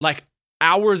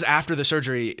hours after the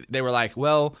surgery, they were like,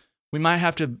 well, we might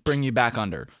have to bring you back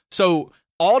under. So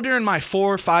all during my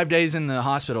 4 or 5 days in the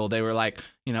hospital, they were like,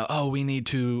 oh, we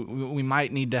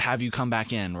might need to have you come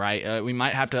back in, right? We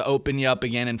might have to open you up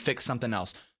again and fix something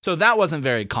else. So that wasn't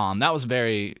very calm. That was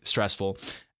very stressful.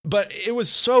 But it was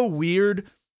so weird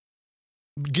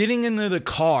getting into the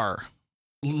car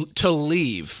to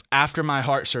leave after my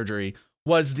heart surgery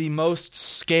was the most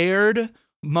scared,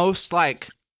 most like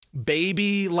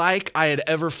baby like I had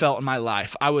ever felt in my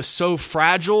life. I was so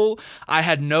fragile. I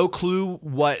had no clue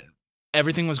what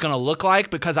everything was going to look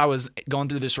like because I was going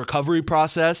through this recovery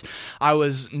process. I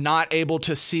was not able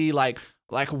to see like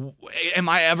am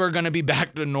I ever going to be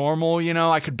back to normal?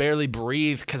 I could barely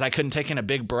breathe because I couldn't take in a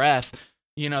big breath,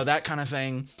 that kind of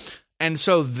thing. And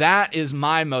so that is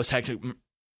my most hectic,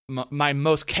 my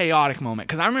most chaotic moment,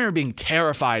 because I remember being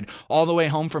terrified all the way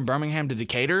home from Birmingham to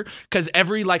Decatur because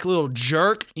every little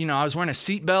jerk, I was wearing a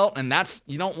seatbelt, and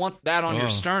you don't want that on your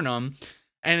sternum.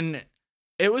 And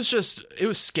it was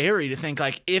scary to think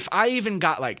if I even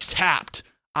got tapped,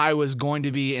 I was going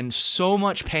to be in so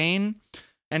much pain.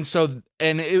 And so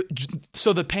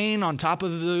the pain on top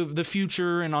of the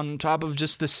future and on top of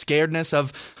just the scaredness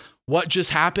of what just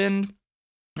happened,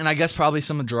 and I guess probably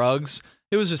some drugs.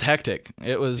 It was just hectic.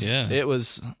 It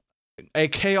was a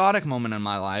chaotic moment in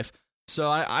my life. So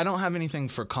I don't have anything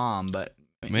for calm, but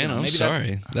Man, I'm maybe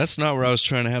sorry. That's not where I was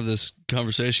trying to have this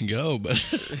conversation go, but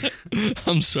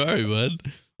I'm sorry, bud.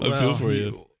 I feel for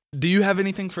you. Do you have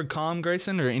anything for calm,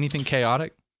 Grayson, or anything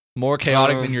chaotic? More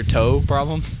chaotic than your toe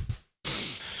problem?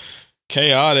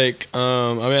 Chaotic.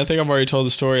 I think I've already told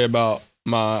the story about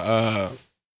my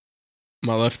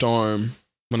my left arm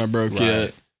when I broke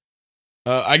it.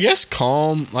 I guess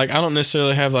calm. I don't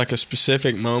necessarily have a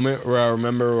specific moment where I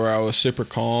remember where I was super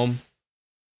calm.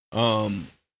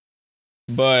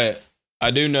 But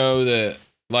I do know that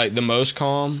the most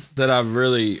calm that I've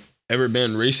really ever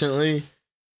been recently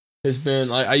has been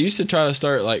like I used to try to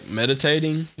start like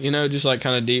meditating, just like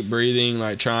kind of deep breathing,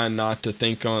 like trying not to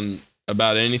think on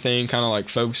about anything, kind of like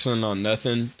focusing on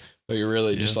nothing, but you're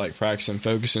really just like practicing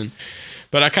focusing.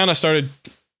 But I kind of started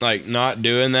like not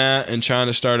doing that and trying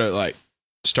to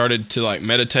started to like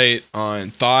meditate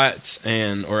on thoughts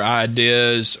or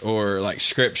ideas or like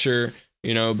scripture,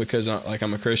 because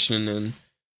I'm a Christian,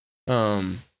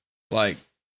 and like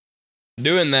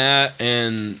doing that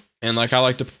and like I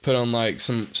like to put on like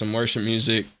some worship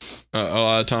music a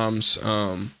lot of times,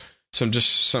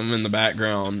 something in the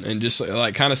background, and just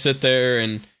like kind of sit there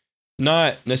and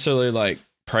not necessarily like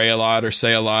pray a lot or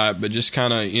say a lot, but just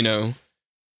kind of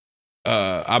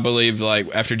I believe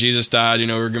like after Jesus died,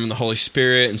 we're given the Holy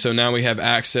Spirit, and so now we have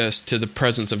access to the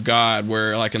presence of God,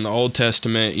 where like in the Old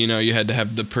Testament, you had to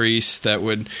have the priests that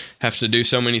would have to do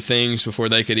so many things before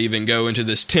they could even go into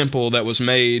this temple that was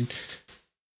made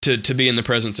to be in the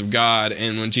presence of God.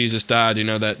 And when Jesus died,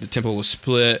 that the temple was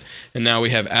split, and now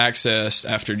we have access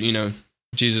after,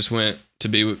 Jesus went to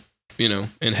be,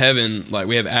 in heaven, like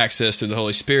we have access to the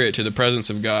Holy Spirit, to the presence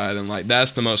of God. And like,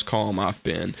 that's the most calm I've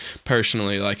been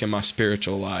personally, like in my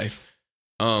spiritual life.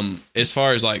 As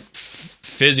far as like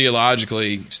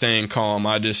physiologically staying calm,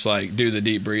 I just like do the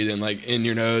deep breathing, like in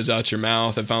your nose, out your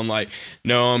mouth. If I'm like,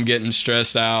 no, I'm getting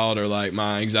stressed out or like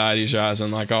my anxiety's rising,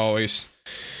 like I always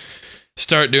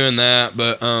start doing that.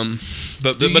 But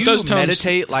those times,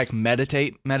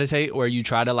 meditate where you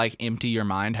try to like empty your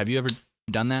mind. Have you ever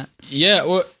done that? Yeah,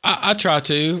 well, I try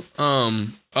to.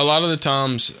 A lot of the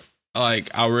times, like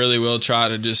I really will try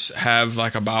to just have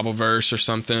like a Bible verse or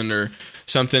something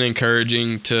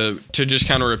encouraging to just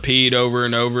kind of repeat over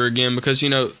and over again, because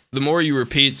the more you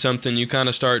repeat something, you kind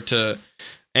of start to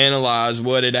analyze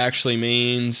what it actually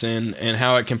means and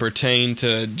how it can pertain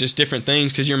to just different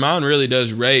things, because your mind really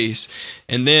does race.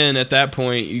 And then at that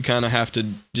point, you kind of have to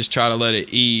just try to let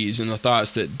it ease, and the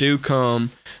thoughts that do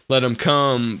come, let them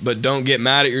come, but don't get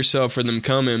mad at yourself for them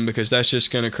coming, because that's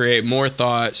just going to create more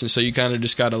thoughts. And so you kind of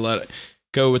just got to let it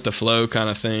go with the flow kind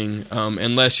of thing,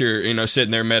 unless you're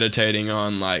sitting there meditating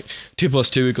on like 2 +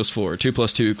 2 = 4, 2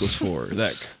 + 2 = 4,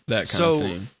 that kind of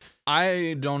thing.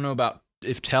 I don't know about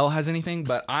if Tell has anything,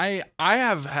 but I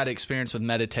have had experience with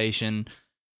meditation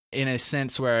in a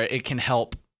sense where it can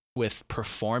help with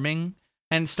performing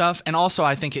and stuff. And also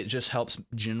I think it just helps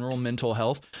general mental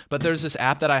health. But there's this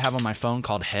app that I have on my phone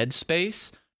called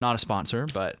Headspace. Not a sponsor,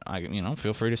 but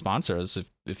feel free to sponsor us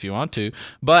if you want to.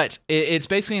 But it's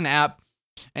basically an app,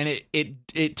 and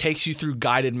it takes you through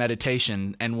guided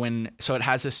meditation. And so it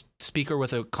has this speaker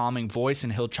with a calming voice,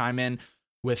 and he'll chime in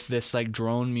with this like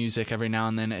drone music every now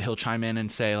and then. He'll chime in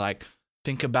and say like,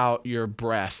 think about your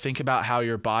breath, think about how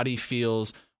your body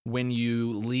feels when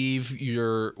you leave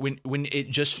when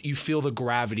it just, you feel the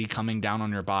gravity coming down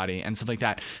on your body and stuff like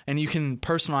that. And you can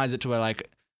personalize it to where like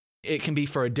it can be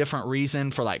for a different reason,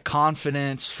 for like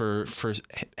confidence, for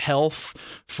health,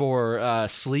 for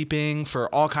sleeping,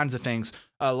 for all kinds of things.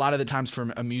 A lot of the times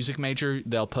for a music major,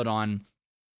 they'll put on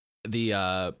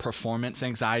the performance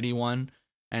anxiety one,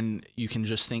 and you can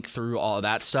just think through all of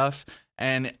that stuff.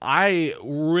 And I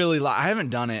really I haven't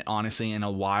done it honestly in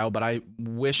a while, but I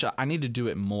wish I need to do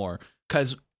it more,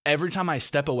 because every time I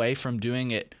step away from doing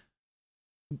it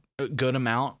a good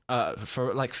amount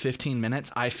for like 15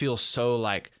 minutes, I feel so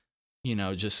like,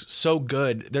 just so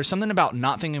good. There's something about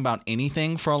not thinking about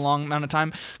anything for a long amount of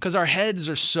time, because our heads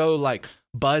are so like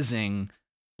buzzing.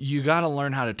 You got to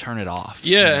learn how to turn it off.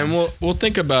 Yeah, and we'll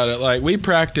think about it. Like we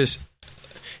practice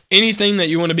anything that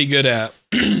you want to be good at.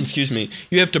 Excuse me.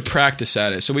 You have to practice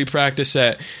at it. So we practice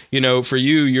at, for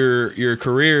you, your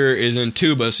career is in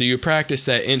tuba, so you practice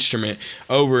that instrument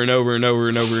over and over and over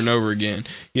and over and over again.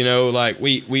 Like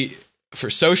we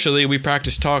for socially, we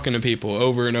practice talking to people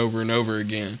over and over and over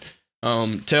again.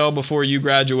 Tell before you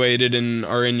graduated and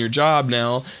are in your job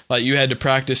now, like you had to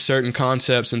practice certain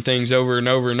concepts and things over and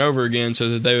over and over again so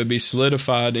that they would be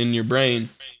solidified in your brain.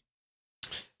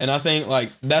 And I think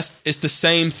like it's the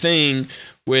same thing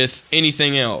with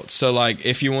anything else. So like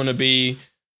if you want to be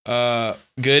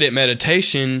good at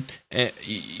meditation,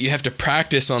 you have to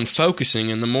practice on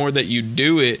focusing, and the more that you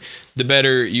do it, the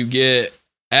better you get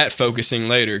at focusing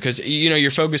later, because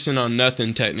you're focusing on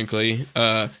nothing technically,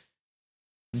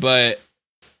 but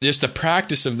just the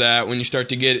practice of that, when you start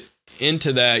to get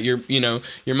into that, your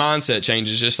mindset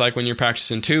changes. Just like when you're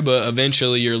practicing tuba,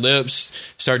 eventually your lips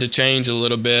start to change a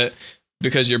little bit,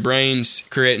 because your brain's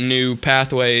creating new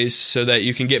pathways so that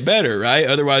you can get better, right?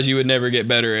 Otherwise, you would never get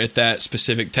better at that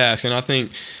specific task. And I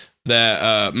think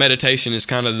that meditation is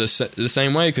kind of the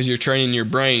same way, because you're training your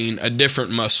brain, a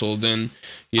different muscle than,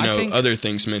 other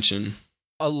things mentioned.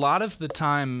 A lot of the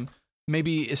time,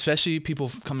 maybe especially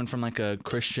people coming from like a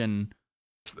Christian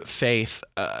faith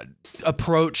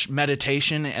approach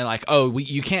meditation and like, oh,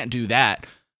 you can't do that.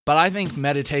 But I think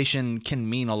meditation can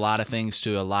mean a lot of things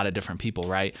to a lot of different people,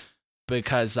 right?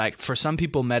 Because like for some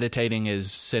people, meditating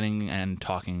is sitting and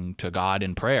talking to God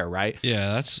in prayer, right?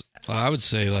 Yeah, I would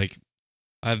say like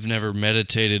I've never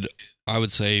meditated. I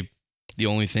would say the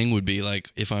only thing would be like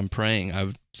if I'm praying, I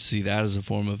would see that as a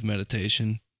form of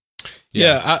meditation.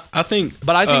 Yeah, I think.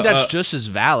 But I think that's just as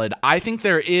valid. I think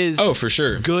there is for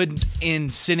sure good in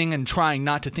sitting and trying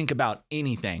not to think about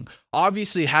anything.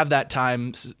 Obviously, have that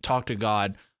time, talk to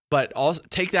God, but also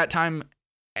take that time,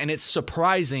 and it's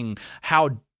surprising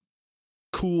how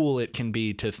cool it can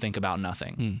be to think about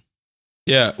nothing.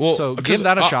 Yeah, well, so give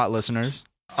that a shot, listeners.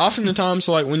 Oftentimes,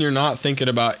 like when you're not thinking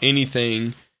about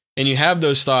anything and you have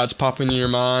those thoughts popping in your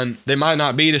mind, they might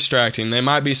not be distracting. They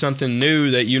might be something new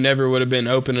that you never would have been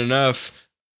open enough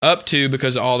up to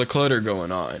because of all the clutter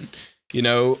going on. You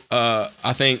know,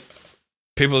 I think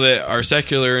people that are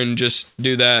secular and just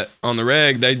do that on the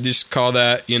reg, they just call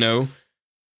that, you know,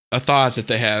 a thought that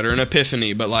they had or an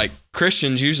epiphany. But like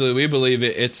Christians, usually we believe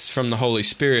it's from the Holy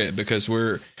Spirit because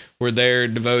we're there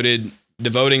devoting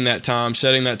that time,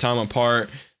 setting that time apart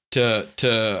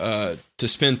to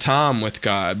spend time with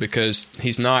God because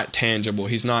He's not tangible,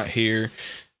 He's not here,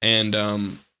 and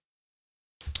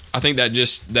I think that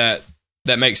just that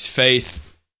makes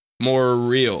faith more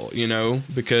real, you know,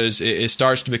 because it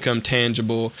starts to become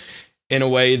tangible in a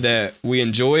way that we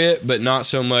enjoy it, but not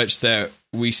so much that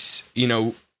we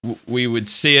would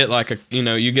see it like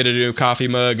you get a new coffee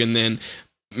mug and then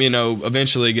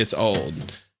eventually it gets old.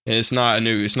 And it's not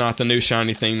the new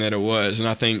shiny thing that it was. And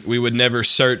I think we would never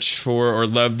search for or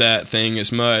love that thing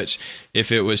as much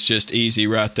if it was just easy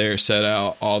right there, set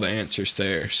out, all the answers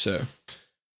there. So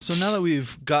now that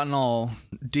we've gotten all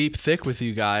deep, thick with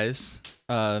you guys,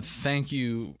 thank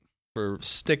you for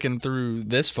sticking through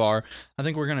this far. I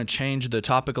think we're going to change the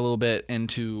topic a little bit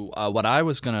into what I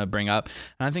was going to bring up.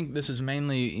 And I think this is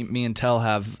mainly me and Tell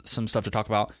have some stuff to talk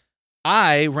about.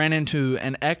 I ran into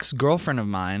an ex-girlfriend of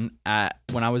mine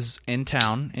when I was in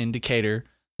town in Decatur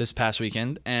this past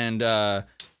weekend, and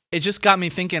it just got me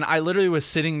thinking. I literally was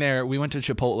sitting there. We went to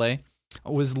Chipotle. I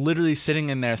was literally sitting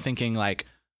in there thinking, like,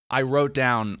 I wrote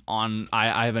down on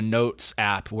I have a notes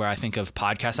app where I think of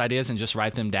podcast ideas and just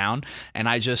write them down, and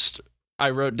I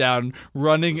wrote down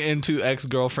running into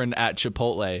ex-girlfriend at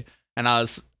Chipotle, and I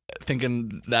was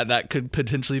thinking that could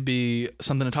potentially be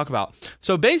something to talk about.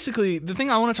 So basically, the thing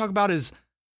I want to talk about is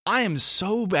I am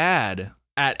so bad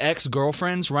at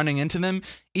ex-girlfriends running into them,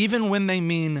 even when they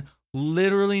mean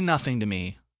literally nothing to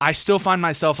me. I still find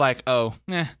myself like, I'm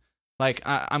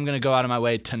going to go out of my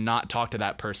way to not talk to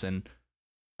that person.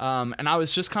 And I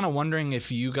was just kind of wondering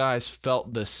if you guys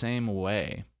felt the same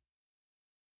way.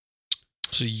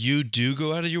 So you do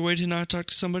go out of your way to not talk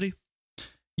to somebody?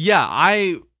 Yeah,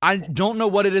 I don't know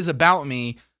what it is about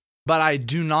me, but I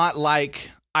do not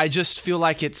like. I just feel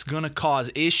like it's gonna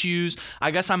cause issues.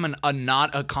 I guess I'm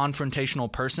not a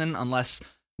confrontational person unless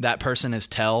that person is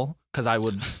Tell, because I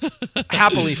would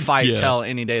happily fight Tell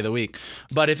any day of the week.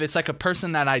 But if it's like a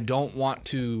person that I don't want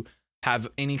to have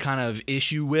any kind of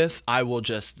issue with, I will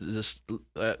just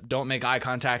don't make eye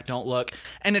contact, don't look.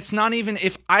 And it's not even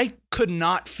if I could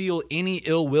not feel any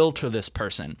ill will to this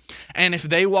person, and if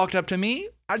they walked up to me,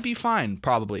 I'd be fine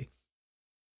probably.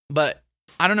 But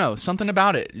I don't know, something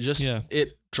about it just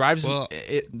it drives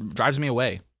me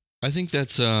away. I think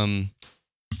that's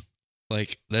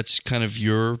that's kind of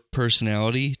your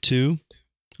personality too,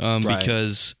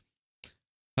 because.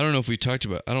 I don't know if we talked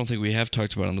about. I don't think we have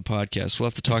talked about it on the podcast. We'll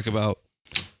have to talk about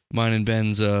mine and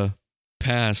Ben's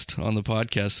past on the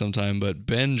podcast sometime. But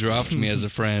Ben dropped me as a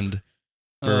friend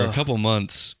for a couple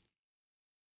months,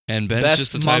 and Ben's best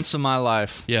just the months of my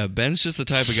life. Yeah, Ben's just the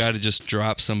type of guy to just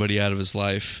drop somebody out of his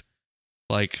life,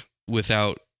 like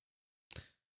without.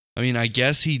 I mean, I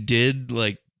guess he did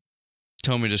like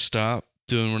tell me to stop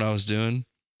doing what I was doing,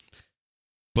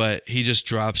 but he just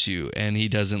drops you, and he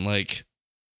doesn't like.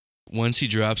 Once he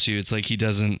drops you, it's like he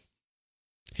doesn't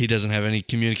have any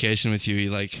communication with you. He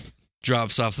like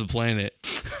drops off the planet.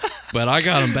 But I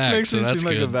got him back, so that's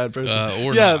good. Like a bad person.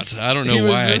 Not. I don't know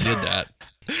why I did that.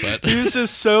 But he was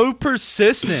just so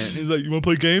persistent. He's like, "You want to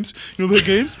play games? You want to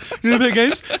play games? You want to play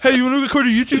games? Hey, you want to record a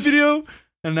YouTube video?"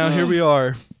 And now here we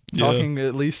are, talking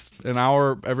at least an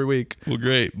hour every week. Well,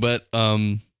 great, but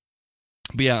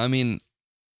yeah, I mean,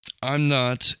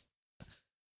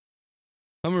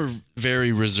 I'm a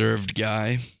very reserved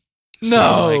guy.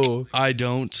 So, I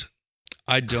don't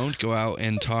go out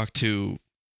and talk to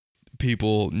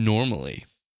people normally.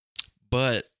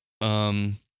 But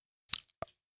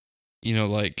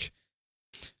like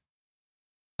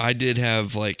I did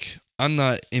have like, I'm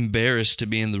not embarrassed to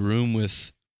be in the room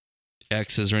with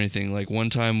exes or anything. Like one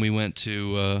time we went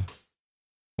to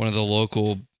one of the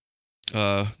local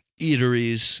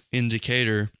eateries in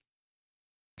Decatur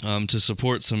to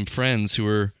support some friends who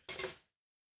were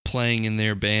playing in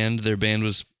their band. Their band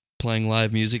was playing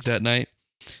live music that night.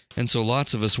 And so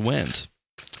lots of us went.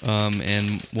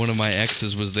 And one of my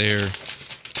exes was there.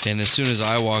 And as soon as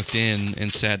I walked in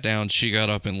and sat down, she got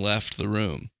up and left the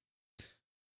room.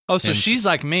 Oh, so And she's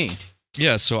like me.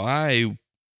 Yeah, so I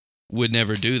would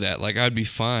never do that. Like, I'd be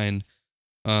fine.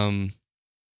 Another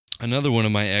one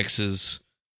of my exes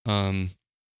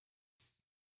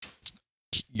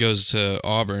goes to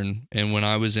Auburn, and when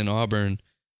I was in Auburn,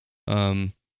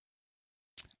 our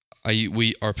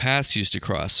paths used to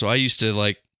cross. So I used to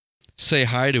like say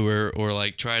hi to her or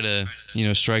like try to,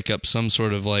 strike up some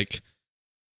sort of like,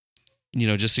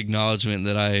 just acknowledgement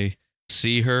that I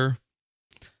see her.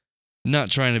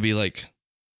 Not trying to be like,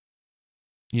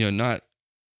 not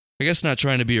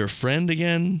trying to be her friend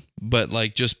again, but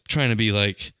like just trying to be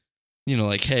like,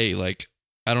 like, hey, like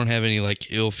I don't have any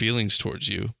like ill feelings towards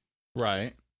you.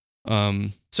 Right.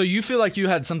 So you feel like you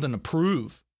had something to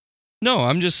prove? No,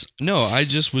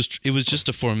 it was just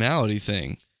a formality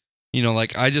thing.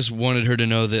 Like I just wanted her to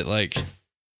know that like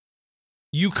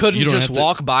you couldn't you don't just have to-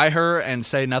 walk by her and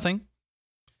say nothing?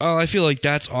 Oh, I feel like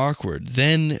that's awkward.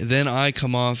 Then I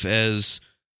come off as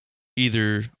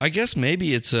either, I guess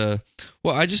maybe it's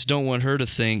I just don't want her to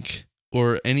think,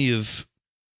 or any of,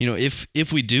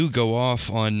 if we do go off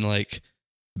on like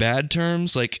bad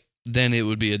terms, like then it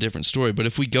would be a different story. But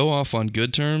if we go off on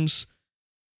good terms,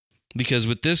 because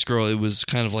with this girl, it was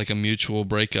kind of like a mutual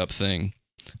breakup thing.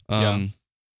 And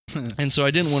so I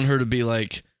didn't want her to be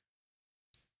like,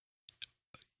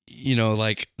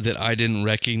 like that I didn't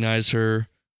recognize her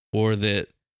or that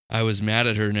I was mad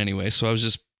at her in any way. So I was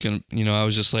just I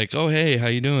was just like, oh, hey, how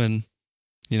you doing?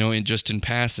 And just in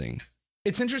passing.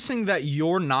 It's interesting that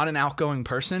you're not an outgoing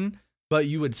person, but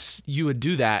you would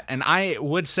do that. And I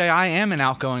would say I am an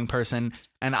outgoing person,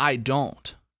 and I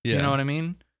don't. Yeah. You know what I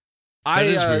mean? That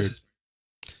is weird.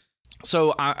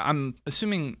 So I'm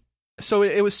assuming. So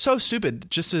it was so stupid.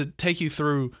 Just to take you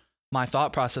through my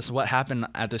thought process of what happened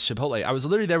at this Chipotle. I was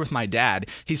literally there with my dad.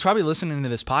 He's probably listening to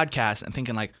this podcast and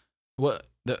thinking like, "What?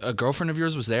 A girlfriend of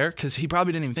yours was there?" Because he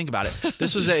probably didn't even think about it.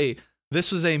 This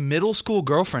was a middle school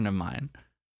girlfriend of mine,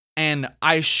 and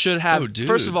I should have. Oh, dude.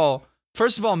 First of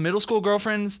all, middle school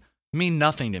girlfriends mean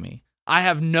nothing to me. I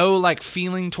have no like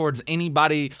feeling towards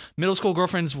anybody. Middle school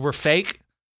girlfriends were fake.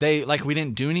 We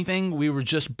didn't do anything. We were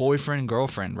just boyfriend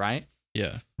girlfriend, right?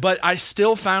 Yeah. But I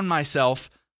still found myself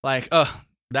like,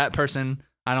 that person,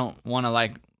 I don't want to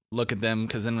like look at them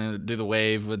because then we do the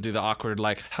wave, we'll do the awkward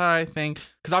like hi thing.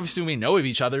 Because obviously we know of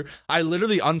each other. I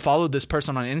literally unfollowed this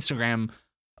person on Instagram.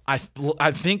 I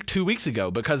think 2 weeks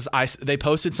ago because they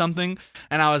posted something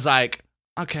and I was like,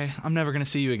 okay, I'm never gonna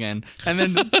see you again. And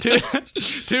then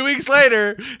 2 weeks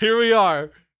later, here we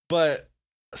are. But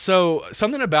so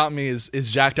something about me is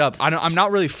jacked up. I'm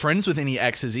not really friends with any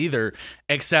exes either,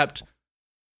 except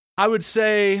I would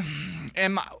say,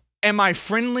 am I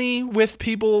friendly with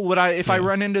people? If I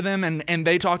run into them and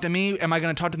they talk to me, am I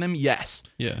going to talk to them? Yes.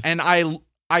 Yeah. And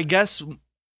I guess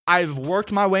I've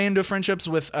worked my way into friendships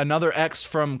with another ex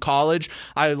from college.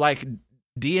 I like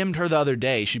DM'd her the other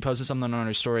day. She posted something on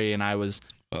her story and I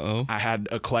had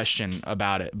a question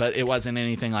about it, but it wasn't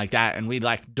anything like that. And we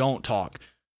like don't talk.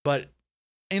 But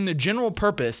in the general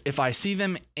purpose, if I see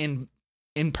them in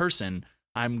person,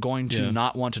 I'm going to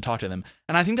not want to talk to them.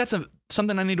 And I think that's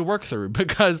something I need to work through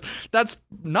because that's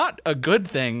not a good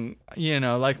thing.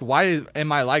 Like, why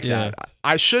am I like that?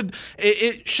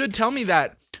 It should tell me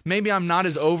that maybe I'm not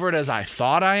as over it as I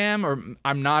thought I am, or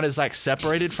I'm not as like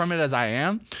separated from it as I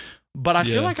am. But I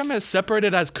feel like I'm as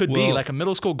separated as could be, like a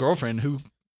middle school girlfriend who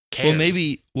cares.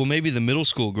 Well, maybe the middle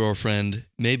school girlfriend,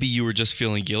 maybe you were just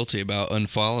feeling guilty about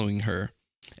unfollowing her.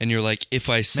 And you're like, if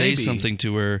I say something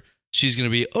to her, she's going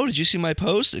to be, oh, did you see my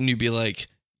post? And you'd be like,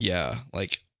 yeah,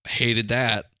 like hated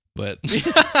that. But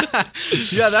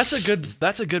yeah, that's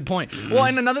a good point. Well,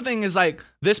 and another thing is like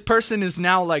this person is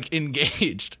now like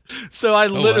engaged. So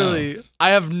I I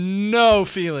have no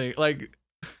feeling like,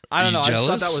 I don't know. Jealous? I just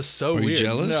thought that was so weird. You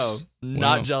jealous? No,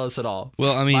 not jealous at all.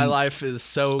 Well, I mean, my life is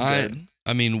so good.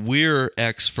 I mean, we're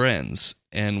ex-friends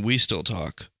and we still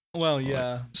talk. Well,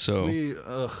 yeah. So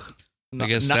I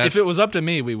guess if it was up to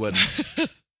me, we wouldn't.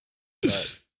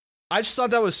 But I just thought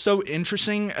that was so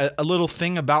interesting, a little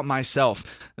thing about myself.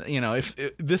 You know, if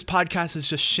this podcast is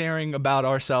just sharing about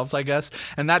ourselves, I guess,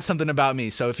 and that's something about me.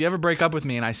 So if you ever break up with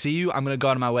me and I see you, I'm going to go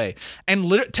out of my way. And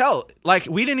like,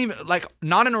 we didn't even, like,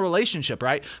 not in a relationship,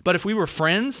 right? But if we were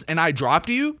friends and I dropped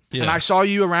you and I saw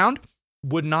you around, I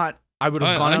would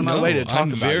have gone out of my way to talk I'm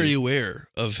about you. very aware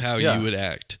of how you would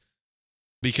act.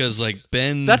 Because, like,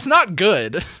 Ben... That's not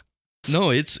good. No,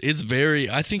 it's very...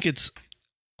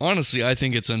 Honestly, I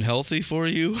think it's unhealthy for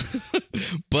you.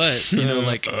 But, you know,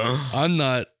 like, I'm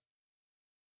not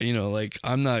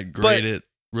great at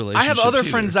relationships. I have other either.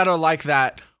 friends that are like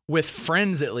that with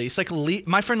friends, at least. Like,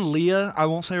 my friend Leah, I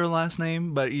won't say her last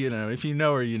name, but, you know, if you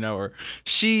know her, you know her.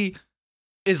 She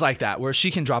is like that, where she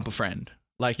can drop a friend.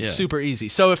 Like, super easy.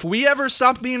 So if we ever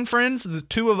stopped being friends, the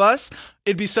two of us,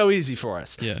 it'd be so easy for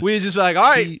us. Yeah. We'd just be like, all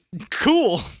right,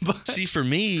 cool. See, for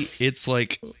me, it's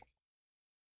like...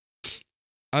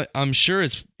 I'm sure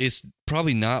it's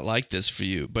probably not like this for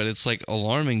you, but it's like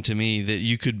alarming to me that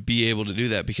you could be able to do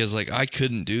that, because like I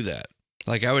couldn't do that.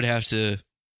 Like I would either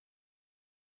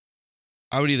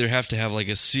have to have like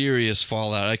a serious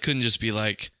fallout. I couldn't just be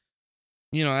like,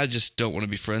 you know, I just don't want to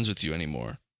be friends with you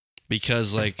anymore,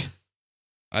 because like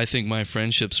I think my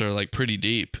friendships are like pretty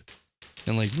deep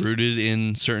and like rooted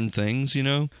in certain things, you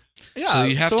know? Yeah. So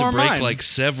you have to break mine. like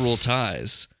several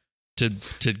ties to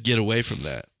get away from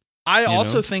that. I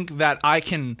also think that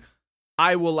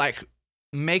I will like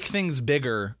make things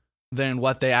bigger than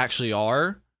what they actually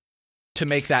are to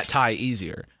make that tie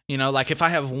easier. You know, like if I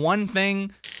have one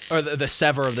thing, or the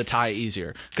sever of the tie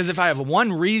easier. Because if I have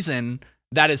one reason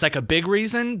that is like a big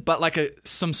reason, but like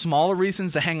some smaller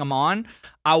reasons to hang them on,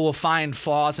 I will find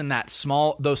flaws in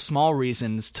those small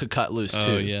reasons to cut loose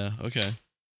too. Oh yeah, okay.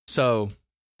 So,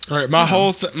 all right, my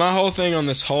whole thing on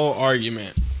this whole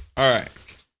argument. All right.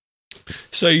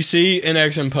 So you see an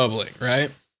ex in public, right?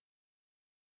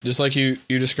 Just like you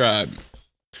described.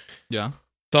 yeah.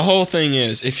 The whole thing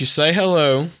is, if you say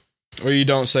hello or you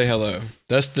don't say hello,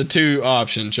 that's the two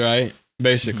options, right?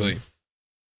 Basically.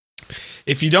 Mm-hmm.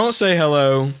 If you don't say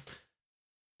hello,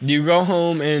 you go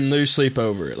home and lose sleep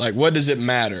over it. Like, what does it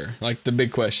matter? Like, the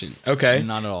big question. Okay.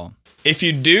 Not at all. If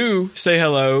you do say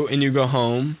hello and you go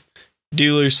home, do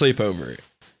you lose sleep over it?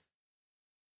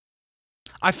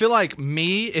 I feel like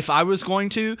if I was going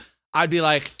to, I'd be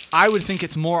like, I would think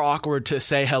it's more awkward to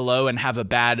say hello and have a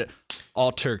bad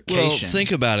altercation. Well,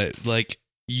 think about it. Like,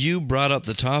 you brought up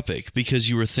the topic because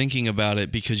you were thinking about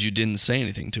it because you didn't say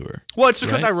anything to her. Well, it's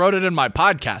because right? I wrote it in my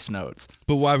podcast notes.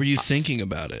 But why were you thinking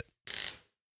about it?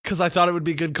 Because I thought it would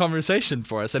be good conversation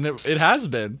for us, and it has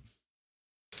been.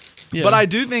 Yeah. But I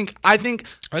think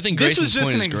Grayson's this was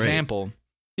just point an is example.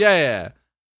 Yeah.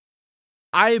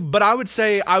 But I would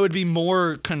say I would be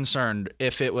more concerned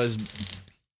if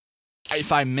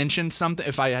I mentioned something,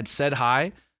 if I had said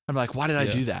hi, I'm like, why did I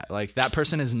do that? Like, that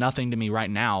person is nothing to me right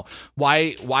now.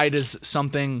 Why does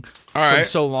something from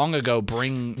so long ago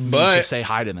bring me to say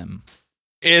hi to them?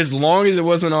 As long as it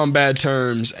wasn't on bad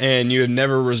terms and you had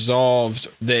never resolved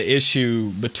the issue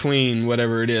between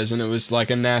whatever it is, and it was like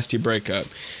a nasty breakup,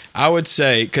 I would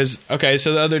say,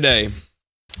 so the other day,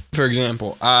 for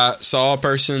example, I saw a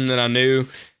person that I knew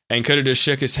and could have just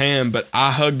shook his hand, but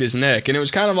I hugged his neck, and it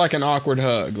was kind of like an awkward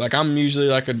hug. Like, I'm usually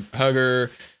like a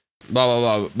hugger, blah,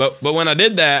 blah, blah. But when I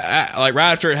did that, like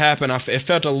right after it happened, it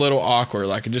felt a little awkward,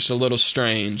 like just a little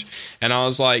strange. And I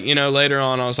was like, you know, later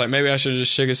on, I was like, maybe I should have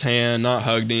just shook his hand, not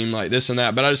hugged him, like this and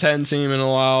that. But I just hadn't seen him in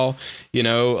a while, you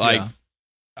know, like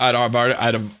I'd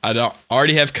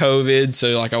already have COVID,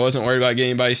 so like I wasn't worried about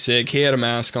getting anybody sick. He had a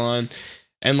mask on.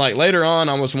 And like later on,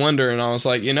 I was wondering, I was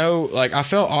like, you know, like I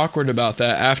felt awkward about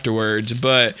that afterwards,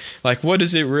 but like, what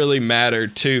does it really matter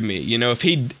to me? You know, if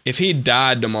he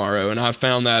died tomorrow and I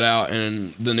found that out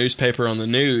in the newspaper on the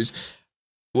news,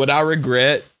 would I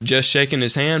regret just shaking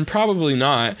his hand? Probably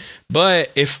not.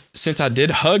 But since I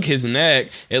did hug his neck,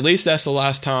 at least that's the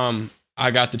last time I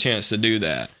got the chance to do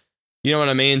that. You know what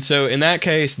I mean? So in that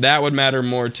case, that would matter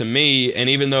more to me. And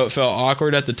even though it felt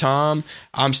awkward at the time,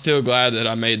 I'm still glad that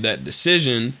I made that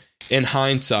decision in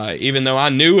hindsight, even though I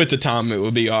knew at the time it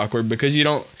would be awkward, because you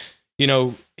don't, you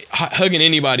know, hugging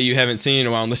anybody you haven't seen in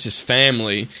a while, unless it's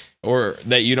family or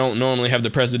that you don't normally have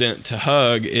the president to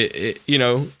hug,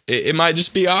 it might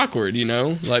just be awkward, you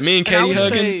know? Like me and Katie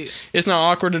hugging, it's not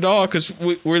awkward at all because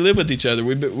we live with each other.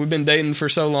 We've been dating for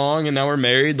so long and now we're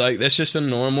married. Like that's just a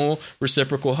normal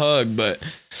reciprocal hug. But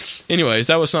anyways,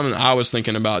 that was something I was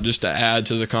thinking about just to add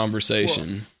to the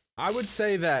conversation. Well, I would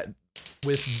say that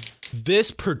with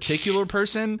this particular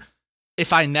person,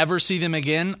 if I never see them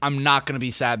again, I'm not going to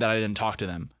be sad that I didn't talk to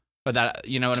them. Or that,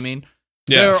 you know what I mean?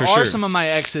 Yeah, there for are sure. some of my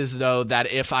exes though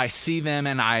that if I see them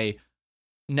and I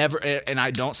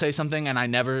don't say something and I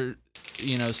never,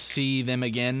 see them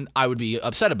again, I would be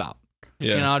upset about.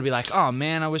 Yeah. I'd be like, oh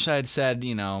man, I wish I had said,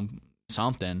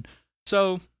 something.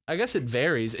 So I guess it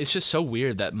varies. It's just so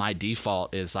weird that my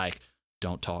default is like,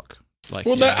 don't talk. Like,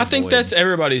 Well, I think avoid. that's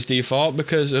everybody's default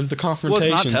because of the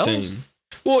confrontation Tells. thing.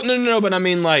 Well, no, but I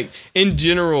mean, like, in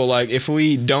general, like, if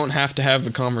we don't have to have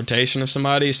the confrontation of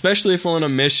somebody, especially if we're on a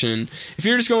mission, if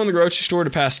you're just going to the grocery store to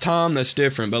pass time, that's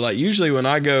different. But, like, usually when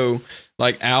I go,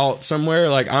 like, out somewhere,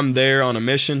 like, I'm there on a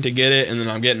mission to get it, and then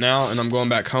I'm getting out, and I'm going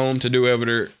back home to do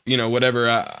whatever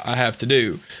I have to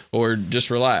do, or just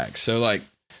relax. So, like,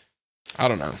 I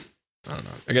don't know.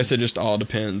 I guess it just all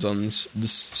depends on this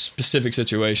specific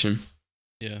situation.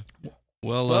 Yeah.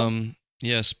 Well,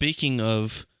 speaking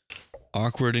of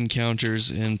awkward encounters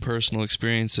and personal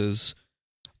experiences,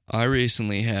 I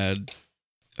recently had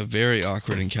a very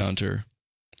awkward encounter,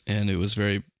 and it was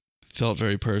felt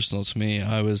very personal to me.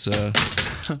 I was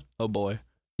oh boy.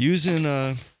 using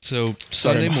Sunday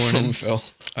Sorry, my phone morning fell.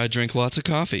 I drink lots of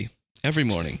coffee every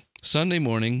morning. Sunday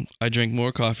morning I drink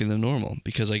more coffee than normal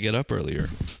because I get up earlier.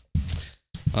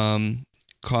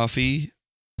 Coffee,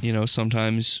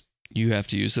 sometimes you have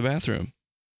to use the bathroom.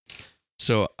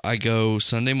 So I go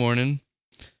Sunday morning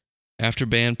after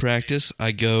band practice.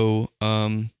 I go.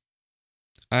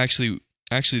 Actually,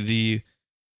 the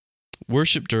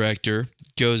worship director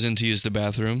goes in to use the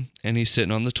bathroom, and he's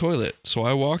sitting on the toilet. So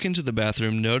I walk into the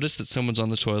bathroom, notice that someone's on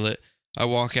the toilet. I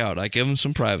walk out. I give him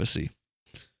some privacy.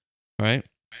 Right.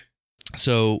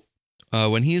 So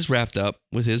when he's wrapped up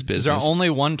with his business, Is there only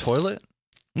one toilet?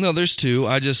 no, there's two.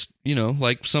 I just,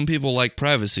 like some people like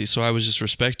privacy, so I was just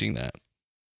respecting that.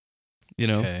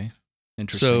 Okay.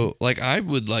 Interesting. So, like, I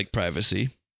would like privacy.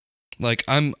 Like,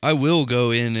 I will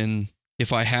go in, and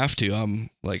if I have to, I'm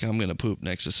gonna poop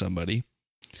next to somebody.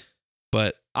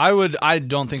 But I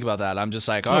don't think about that. I'm just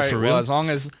like, all right, for well, real? as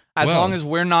long as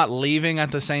we're not leaving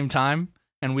at the same time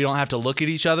and we don't have to look at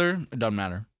each other, it doesn't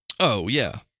matter. oh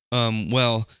yeah,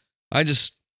 well, I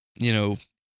just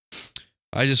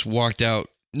walked out.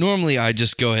 Normally, I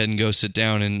just go ahead and go sit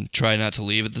down and try not to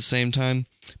leave at the same time.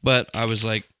 But I was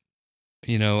like,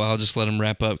 I'll just let him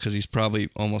wrap up because he's probably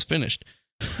almost finished.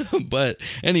 But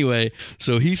anyway,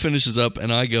 so he finishes up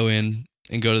and I go in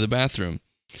and go to the bathroom.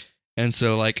 And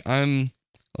so, like, I'm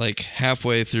like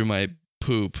halfway through my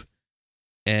poop,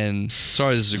 and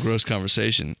sorry, this is a gross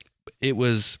conversation. It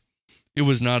was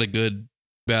not a good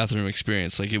bathroom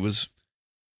experience. Like, it was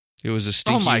a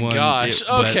stinky one. Oh my gosh.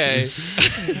 but- Okay.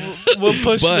 We'll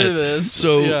push But- through this.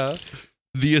 so- yeah.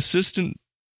 The assistant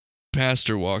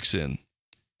pastor walks in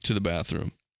to the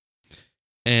bathroom,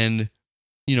 and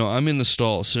I'm in the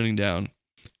stall sitting down,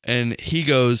 and he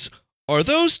goes, "Are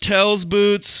those Tells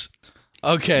boots?"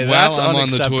 Okay, While that's I'm on the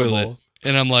unacceptable. toilet.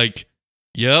 And I'm like,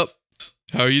 "Yep.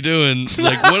 How are you doing?"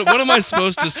 Like, what am I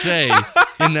supposed to say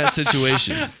in that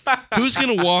situation? Who's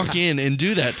gonna walk in and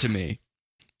do that to me?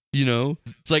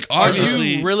 It's like, Are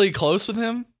obviously you really close with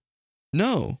him?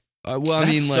 no. Well, I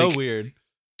That's mean, so like, weird.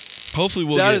 hopefully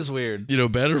we'll That get is weird.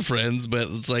 better friends, but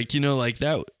it's like, like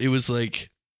that. It was like,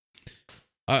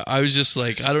 I was just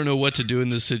like, I don't know what to do in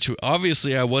this situation.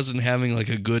 Obviously, I wasn't having like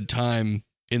a good time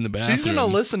in the bathroom. He's gonna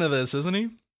listen to this, isn't he?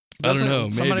 I don't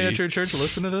know. Somebody Maybe. at your church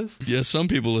listen to this? Yeah, some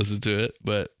people listen to it,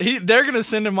 but They're gonna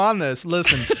send him on this.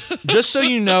 Listen, just so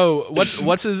you know,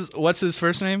 what's his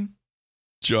first name?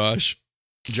 Josh,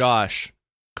 Josh.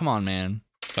 Come on, man.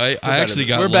 I better actually than-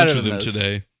 got we're better lunch with than him this.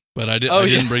 today, but I Oh,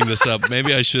 didn't yeah. bring this up.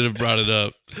 Maybe I should have brought it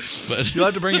up, but You'll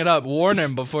have to bring it up. Warn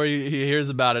him before he hears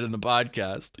about it in the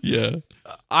podcast. yeah,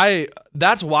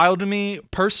 That's wild to me.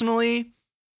 Personally,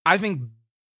 I think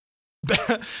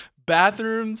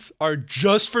bathrooms are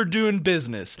just for doing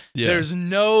business. Yeah. There's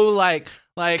no like,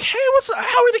 hey,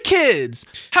 how are the kids?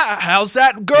 How's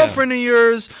that girlfriend of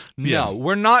yours? No, Yeah.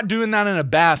 we're not doing that in a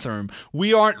bathroom.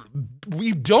 We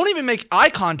don't even make eye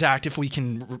contact if we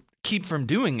can keep from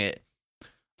doing it.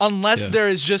 Unless Yeah. there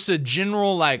is just a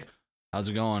general like, how's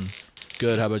it going?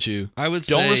 Good, how about you? I would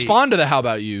Don't say, respond to the how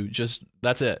about you. Just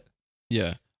that's it.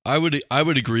 Yeah, I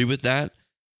would agree with that.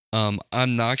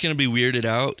 I'm not gonna be weirded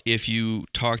out if you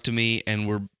talk to me and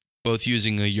we're both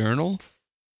using a urinal.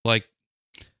 Like,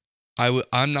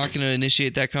 I'm not gonna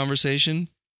initiate that conversation,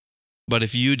 but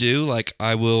if you do, like,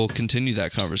 I will continue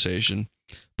that conversation.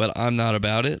 But I'm not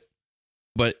about it.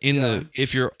 But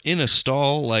if you're in a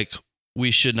stall, like,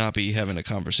 we should not be having a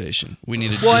conversation. We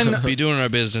need to just be doing our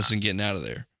business and getting out of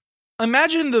there.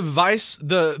 Imagine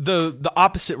the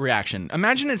opposite reaction.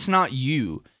 Imagine it's not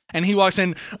you, and he walks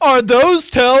in. Are those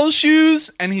Tell shoes?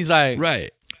 And he's like,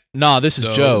 Right. Nah, this is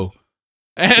No. Joe.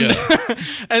 And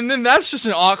and then that's just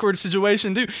an awkward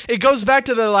situation too. It goes back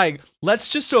to the like, let's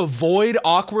just avoid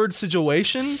awkward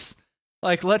situations.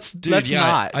 Like let's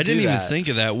not. I didn't do even that. think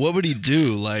of that. What would he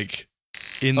do like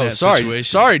in Oh, that sorry, situation?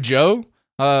 sorry, Joe.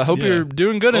 Hope Yeah. you're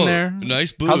doing good in Oh, there.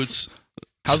 Nice boots.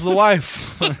 How's the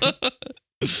wife?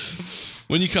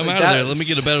 When you come Like out of there, that's- let me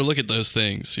get a better look at those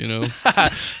things, you know?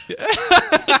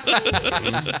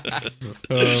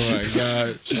 Oh my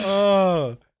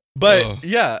gosh. But Oh.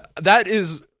 yeah, that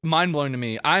is mind blowing to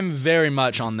me. I'm very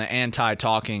much on the anti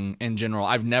talking in general.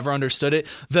 I've never understood it.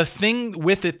 The thing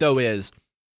with it though is,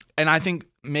 and I think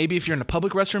maybe if you're in a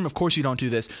public restroom, of course you don't do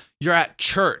this. You're at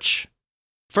church.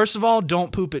 First of all,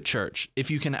 don't poop at church if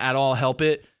you can at all help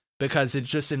it, because it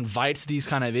just invites these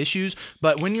kind of issues.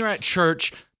 But when you're at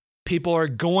church, people are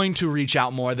going to reach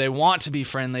out more. They want to be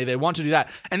friendly. They want to do that.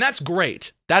 And that's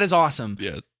great. That is awesome.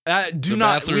 Yeah. Do The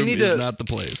not, bathroom we need is to not the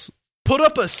place. put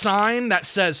up a sign that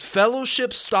says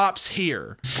fellowship stops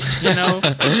here. You know?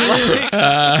 like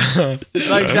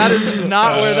that is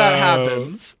not where that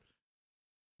happens.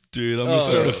 Dude, I'm going to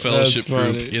start a that's fellowship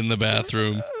group funny. in the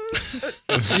bathroom.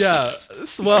 Yeah.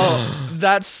 Well,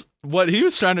 that's what he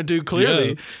was trying to do clearly.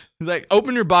 Yeah. He's like,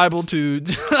 open your Bible to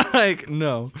like,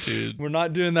 no. Dude, We're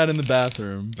not doing that in the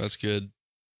bathroom. that's good.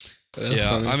 That's yeah,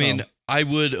 funny. I mean, I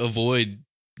would avoid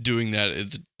doing that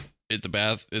at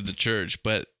the church,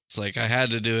 but it's like I had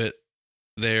to do it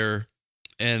there.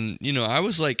 And, you know, I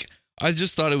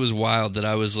just thought it was wild that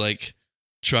I was like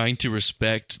trying to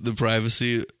respect the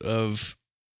privacy of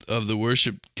the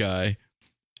worship guy.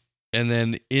 And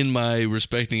then in my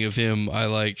respecting of him, I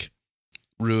like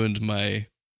ruined my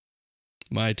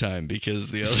time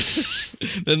because the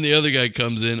other then the other guy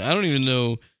comes in. I don't even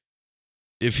know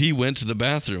if he went to the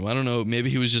bathroom. I don't know. Maybe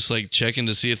he was just like checking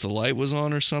to see if the light was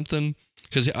on or something.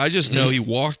 Because I just know he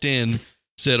walked in,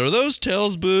 said, "Are those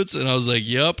Tell's boots?" And I was like,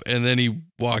 "Yup." And then he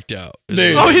walked out.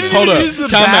 Dude, Oh, he didn't hold even up. use the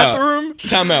Time out. bathroom?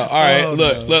 Time out. All right, Oh,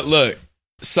 look.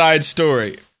 Side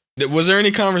story. Was there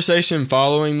any conversation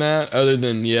following that other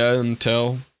than yeah and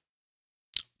tell?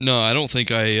 No, I don't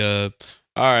think I. All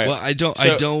right. Well, I don't.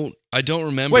 So- I don't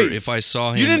remember Wait, if I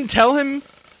saw him. You didn't tell him?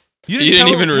 You didn't tell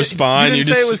even him- respond. You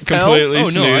didn't say it was just Tell? completely Oh no,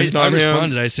 snoozed I on him.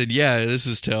 responded. I said, "Yeah, this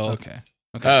is Tell." Okay.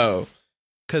 Oh,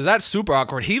 Because that's super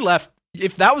awkward. He left.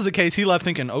 If that was the case, he left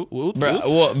thinking, "Oh, whoop, bro. whoop."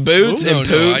 Well, boots No, and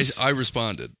poops. I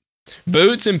responded.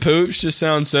 Boots and poops just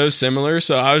sound so similar.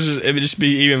 So it would just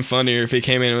be even funnier if he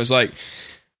came in and was like,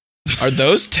 "Are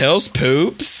those Tell's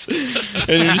poops?"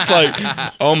 And you're just like,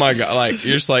 "Oh my god!" Like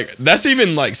you're just like, that's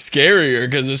even like scarier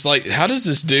because it's like, how does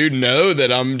this dude know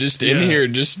that I'm just in Yeah. here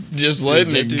just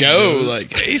letting that it dude go? knows.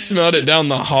 Like he smelled it down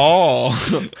the hall.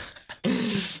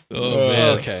 Oh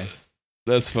man, Okay.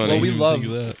 That's funny. Well, we Didn't love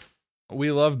think of that.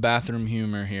 we love bathroom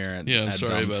humor here. At, Yeah, I'm at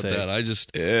sorry Dumb about Thick. that. I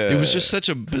just yeah. it was just such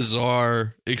a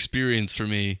bizarre experience for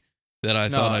me that I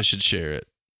thought I should share it.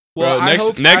 Well, Bro, I next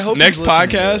hope- I next hope next he's listening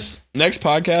to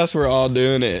podcast, we're all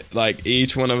doing it. Like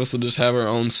each one of us will just have our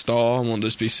own stall and we'll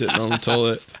just be sitting on the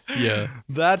toilet. Yeah,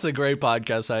 That's a great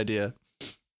podcast idea.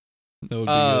 that would be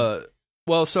good.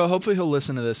 Well, so hopefully he'll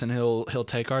listen to this and he'll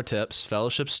take our tips.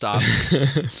 Fellowship stop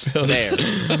there.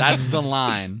 That's the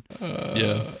line.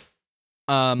 Yeah.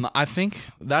 I think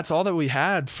that's all that we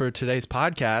had for today's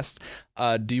podcast.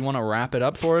 Do you want to wrap it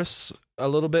up for us a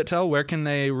little bit, Tell? Where can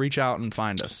they reach out and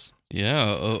find us?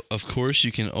 Yeah, of course,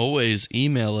 you can always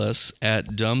email us at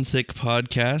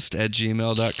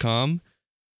dumbthickpodcast@gmail.com.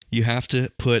 You have to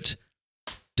put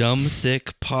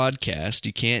dumbthickpodcast.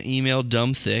 You can't email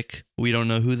dumbthick. We don't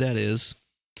know who that is.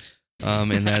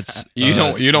 And that's You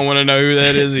don't want to know who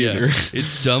that is yeah, either.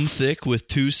 it's dumbthick with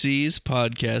 2 C's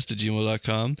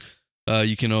podcast@gmail.com.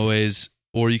 You could always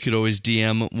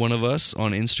DM one of us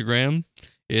on Instagram.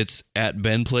 It's at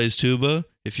Ben Plays Tuba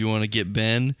if you want to get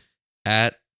Ben,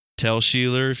 at Tell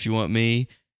Sheeler if you want me,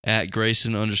 at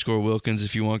Grayson_Wilkins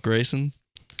if you want Grayson.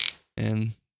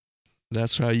 And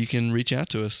that's how you can reach out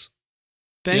to us.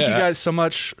 Thank you Yeah. guys so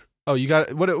much. Oh, you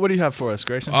got what do you have for us,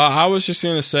 Grayson? I was just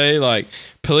gonna say, like,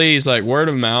 please, like, word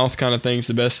of mouth kind of thing's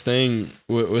the best thing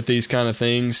with these kind of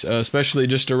things, especially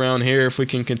just around here. If we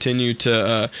can continue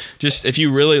to just, if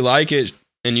you really like it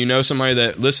and you know somebody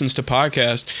that listens to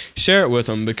podcasts, share it with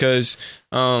them because,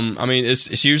 I mean,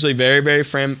 it's usually very, very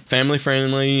family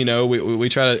friendly. You know, we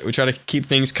try to keep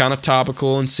things kind of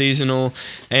topical and seasonal,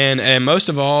 and most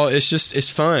of all, it's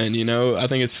fun. You know, I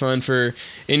think it's fun for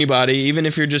anybody, even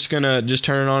if you're just gonna just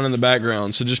turn it on in the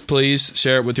background. So just please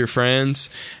share it with your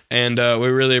friends, and we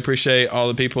really appreciate all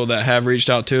the people that have reached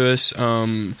out to us.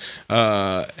 And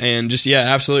just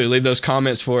absolutely leave those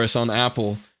comments for us on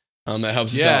Apple. That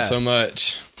helps us out so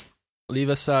much. Leave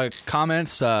us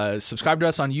comments. Subscribe to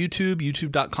us on YouTube,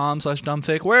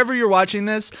 youtube.com/dumbthick. Wherever you're watching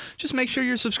this, just make sure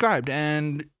you're subscribed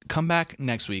and come back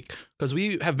next week because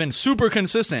we have been super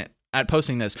consistent at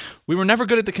posting this. We were never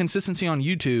good at the consistency on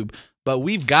YouTube, but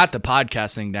we've got the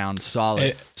podcasting down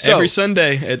solid. Every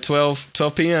Sunday at 12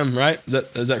 p.m., right?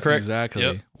 Is that correct? Exactly.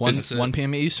 Yep. 1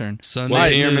 p.m. Eastern. Sunday 1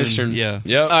 p.m. noon. Eastern. Yeah.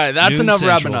 Yep. All right, that's Noon enough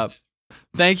wrapping Central. up.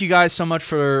 Thank you guys so much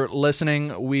for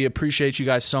listening. We appreciate you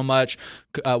guys so much.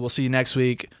 We'll see you next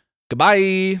week.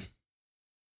 Goodbye.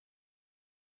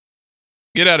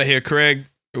 Get out of here, Craig.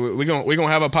 We're gonna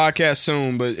have a podcast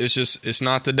soon, but it's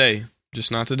not today.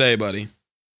 Just not today, buddy.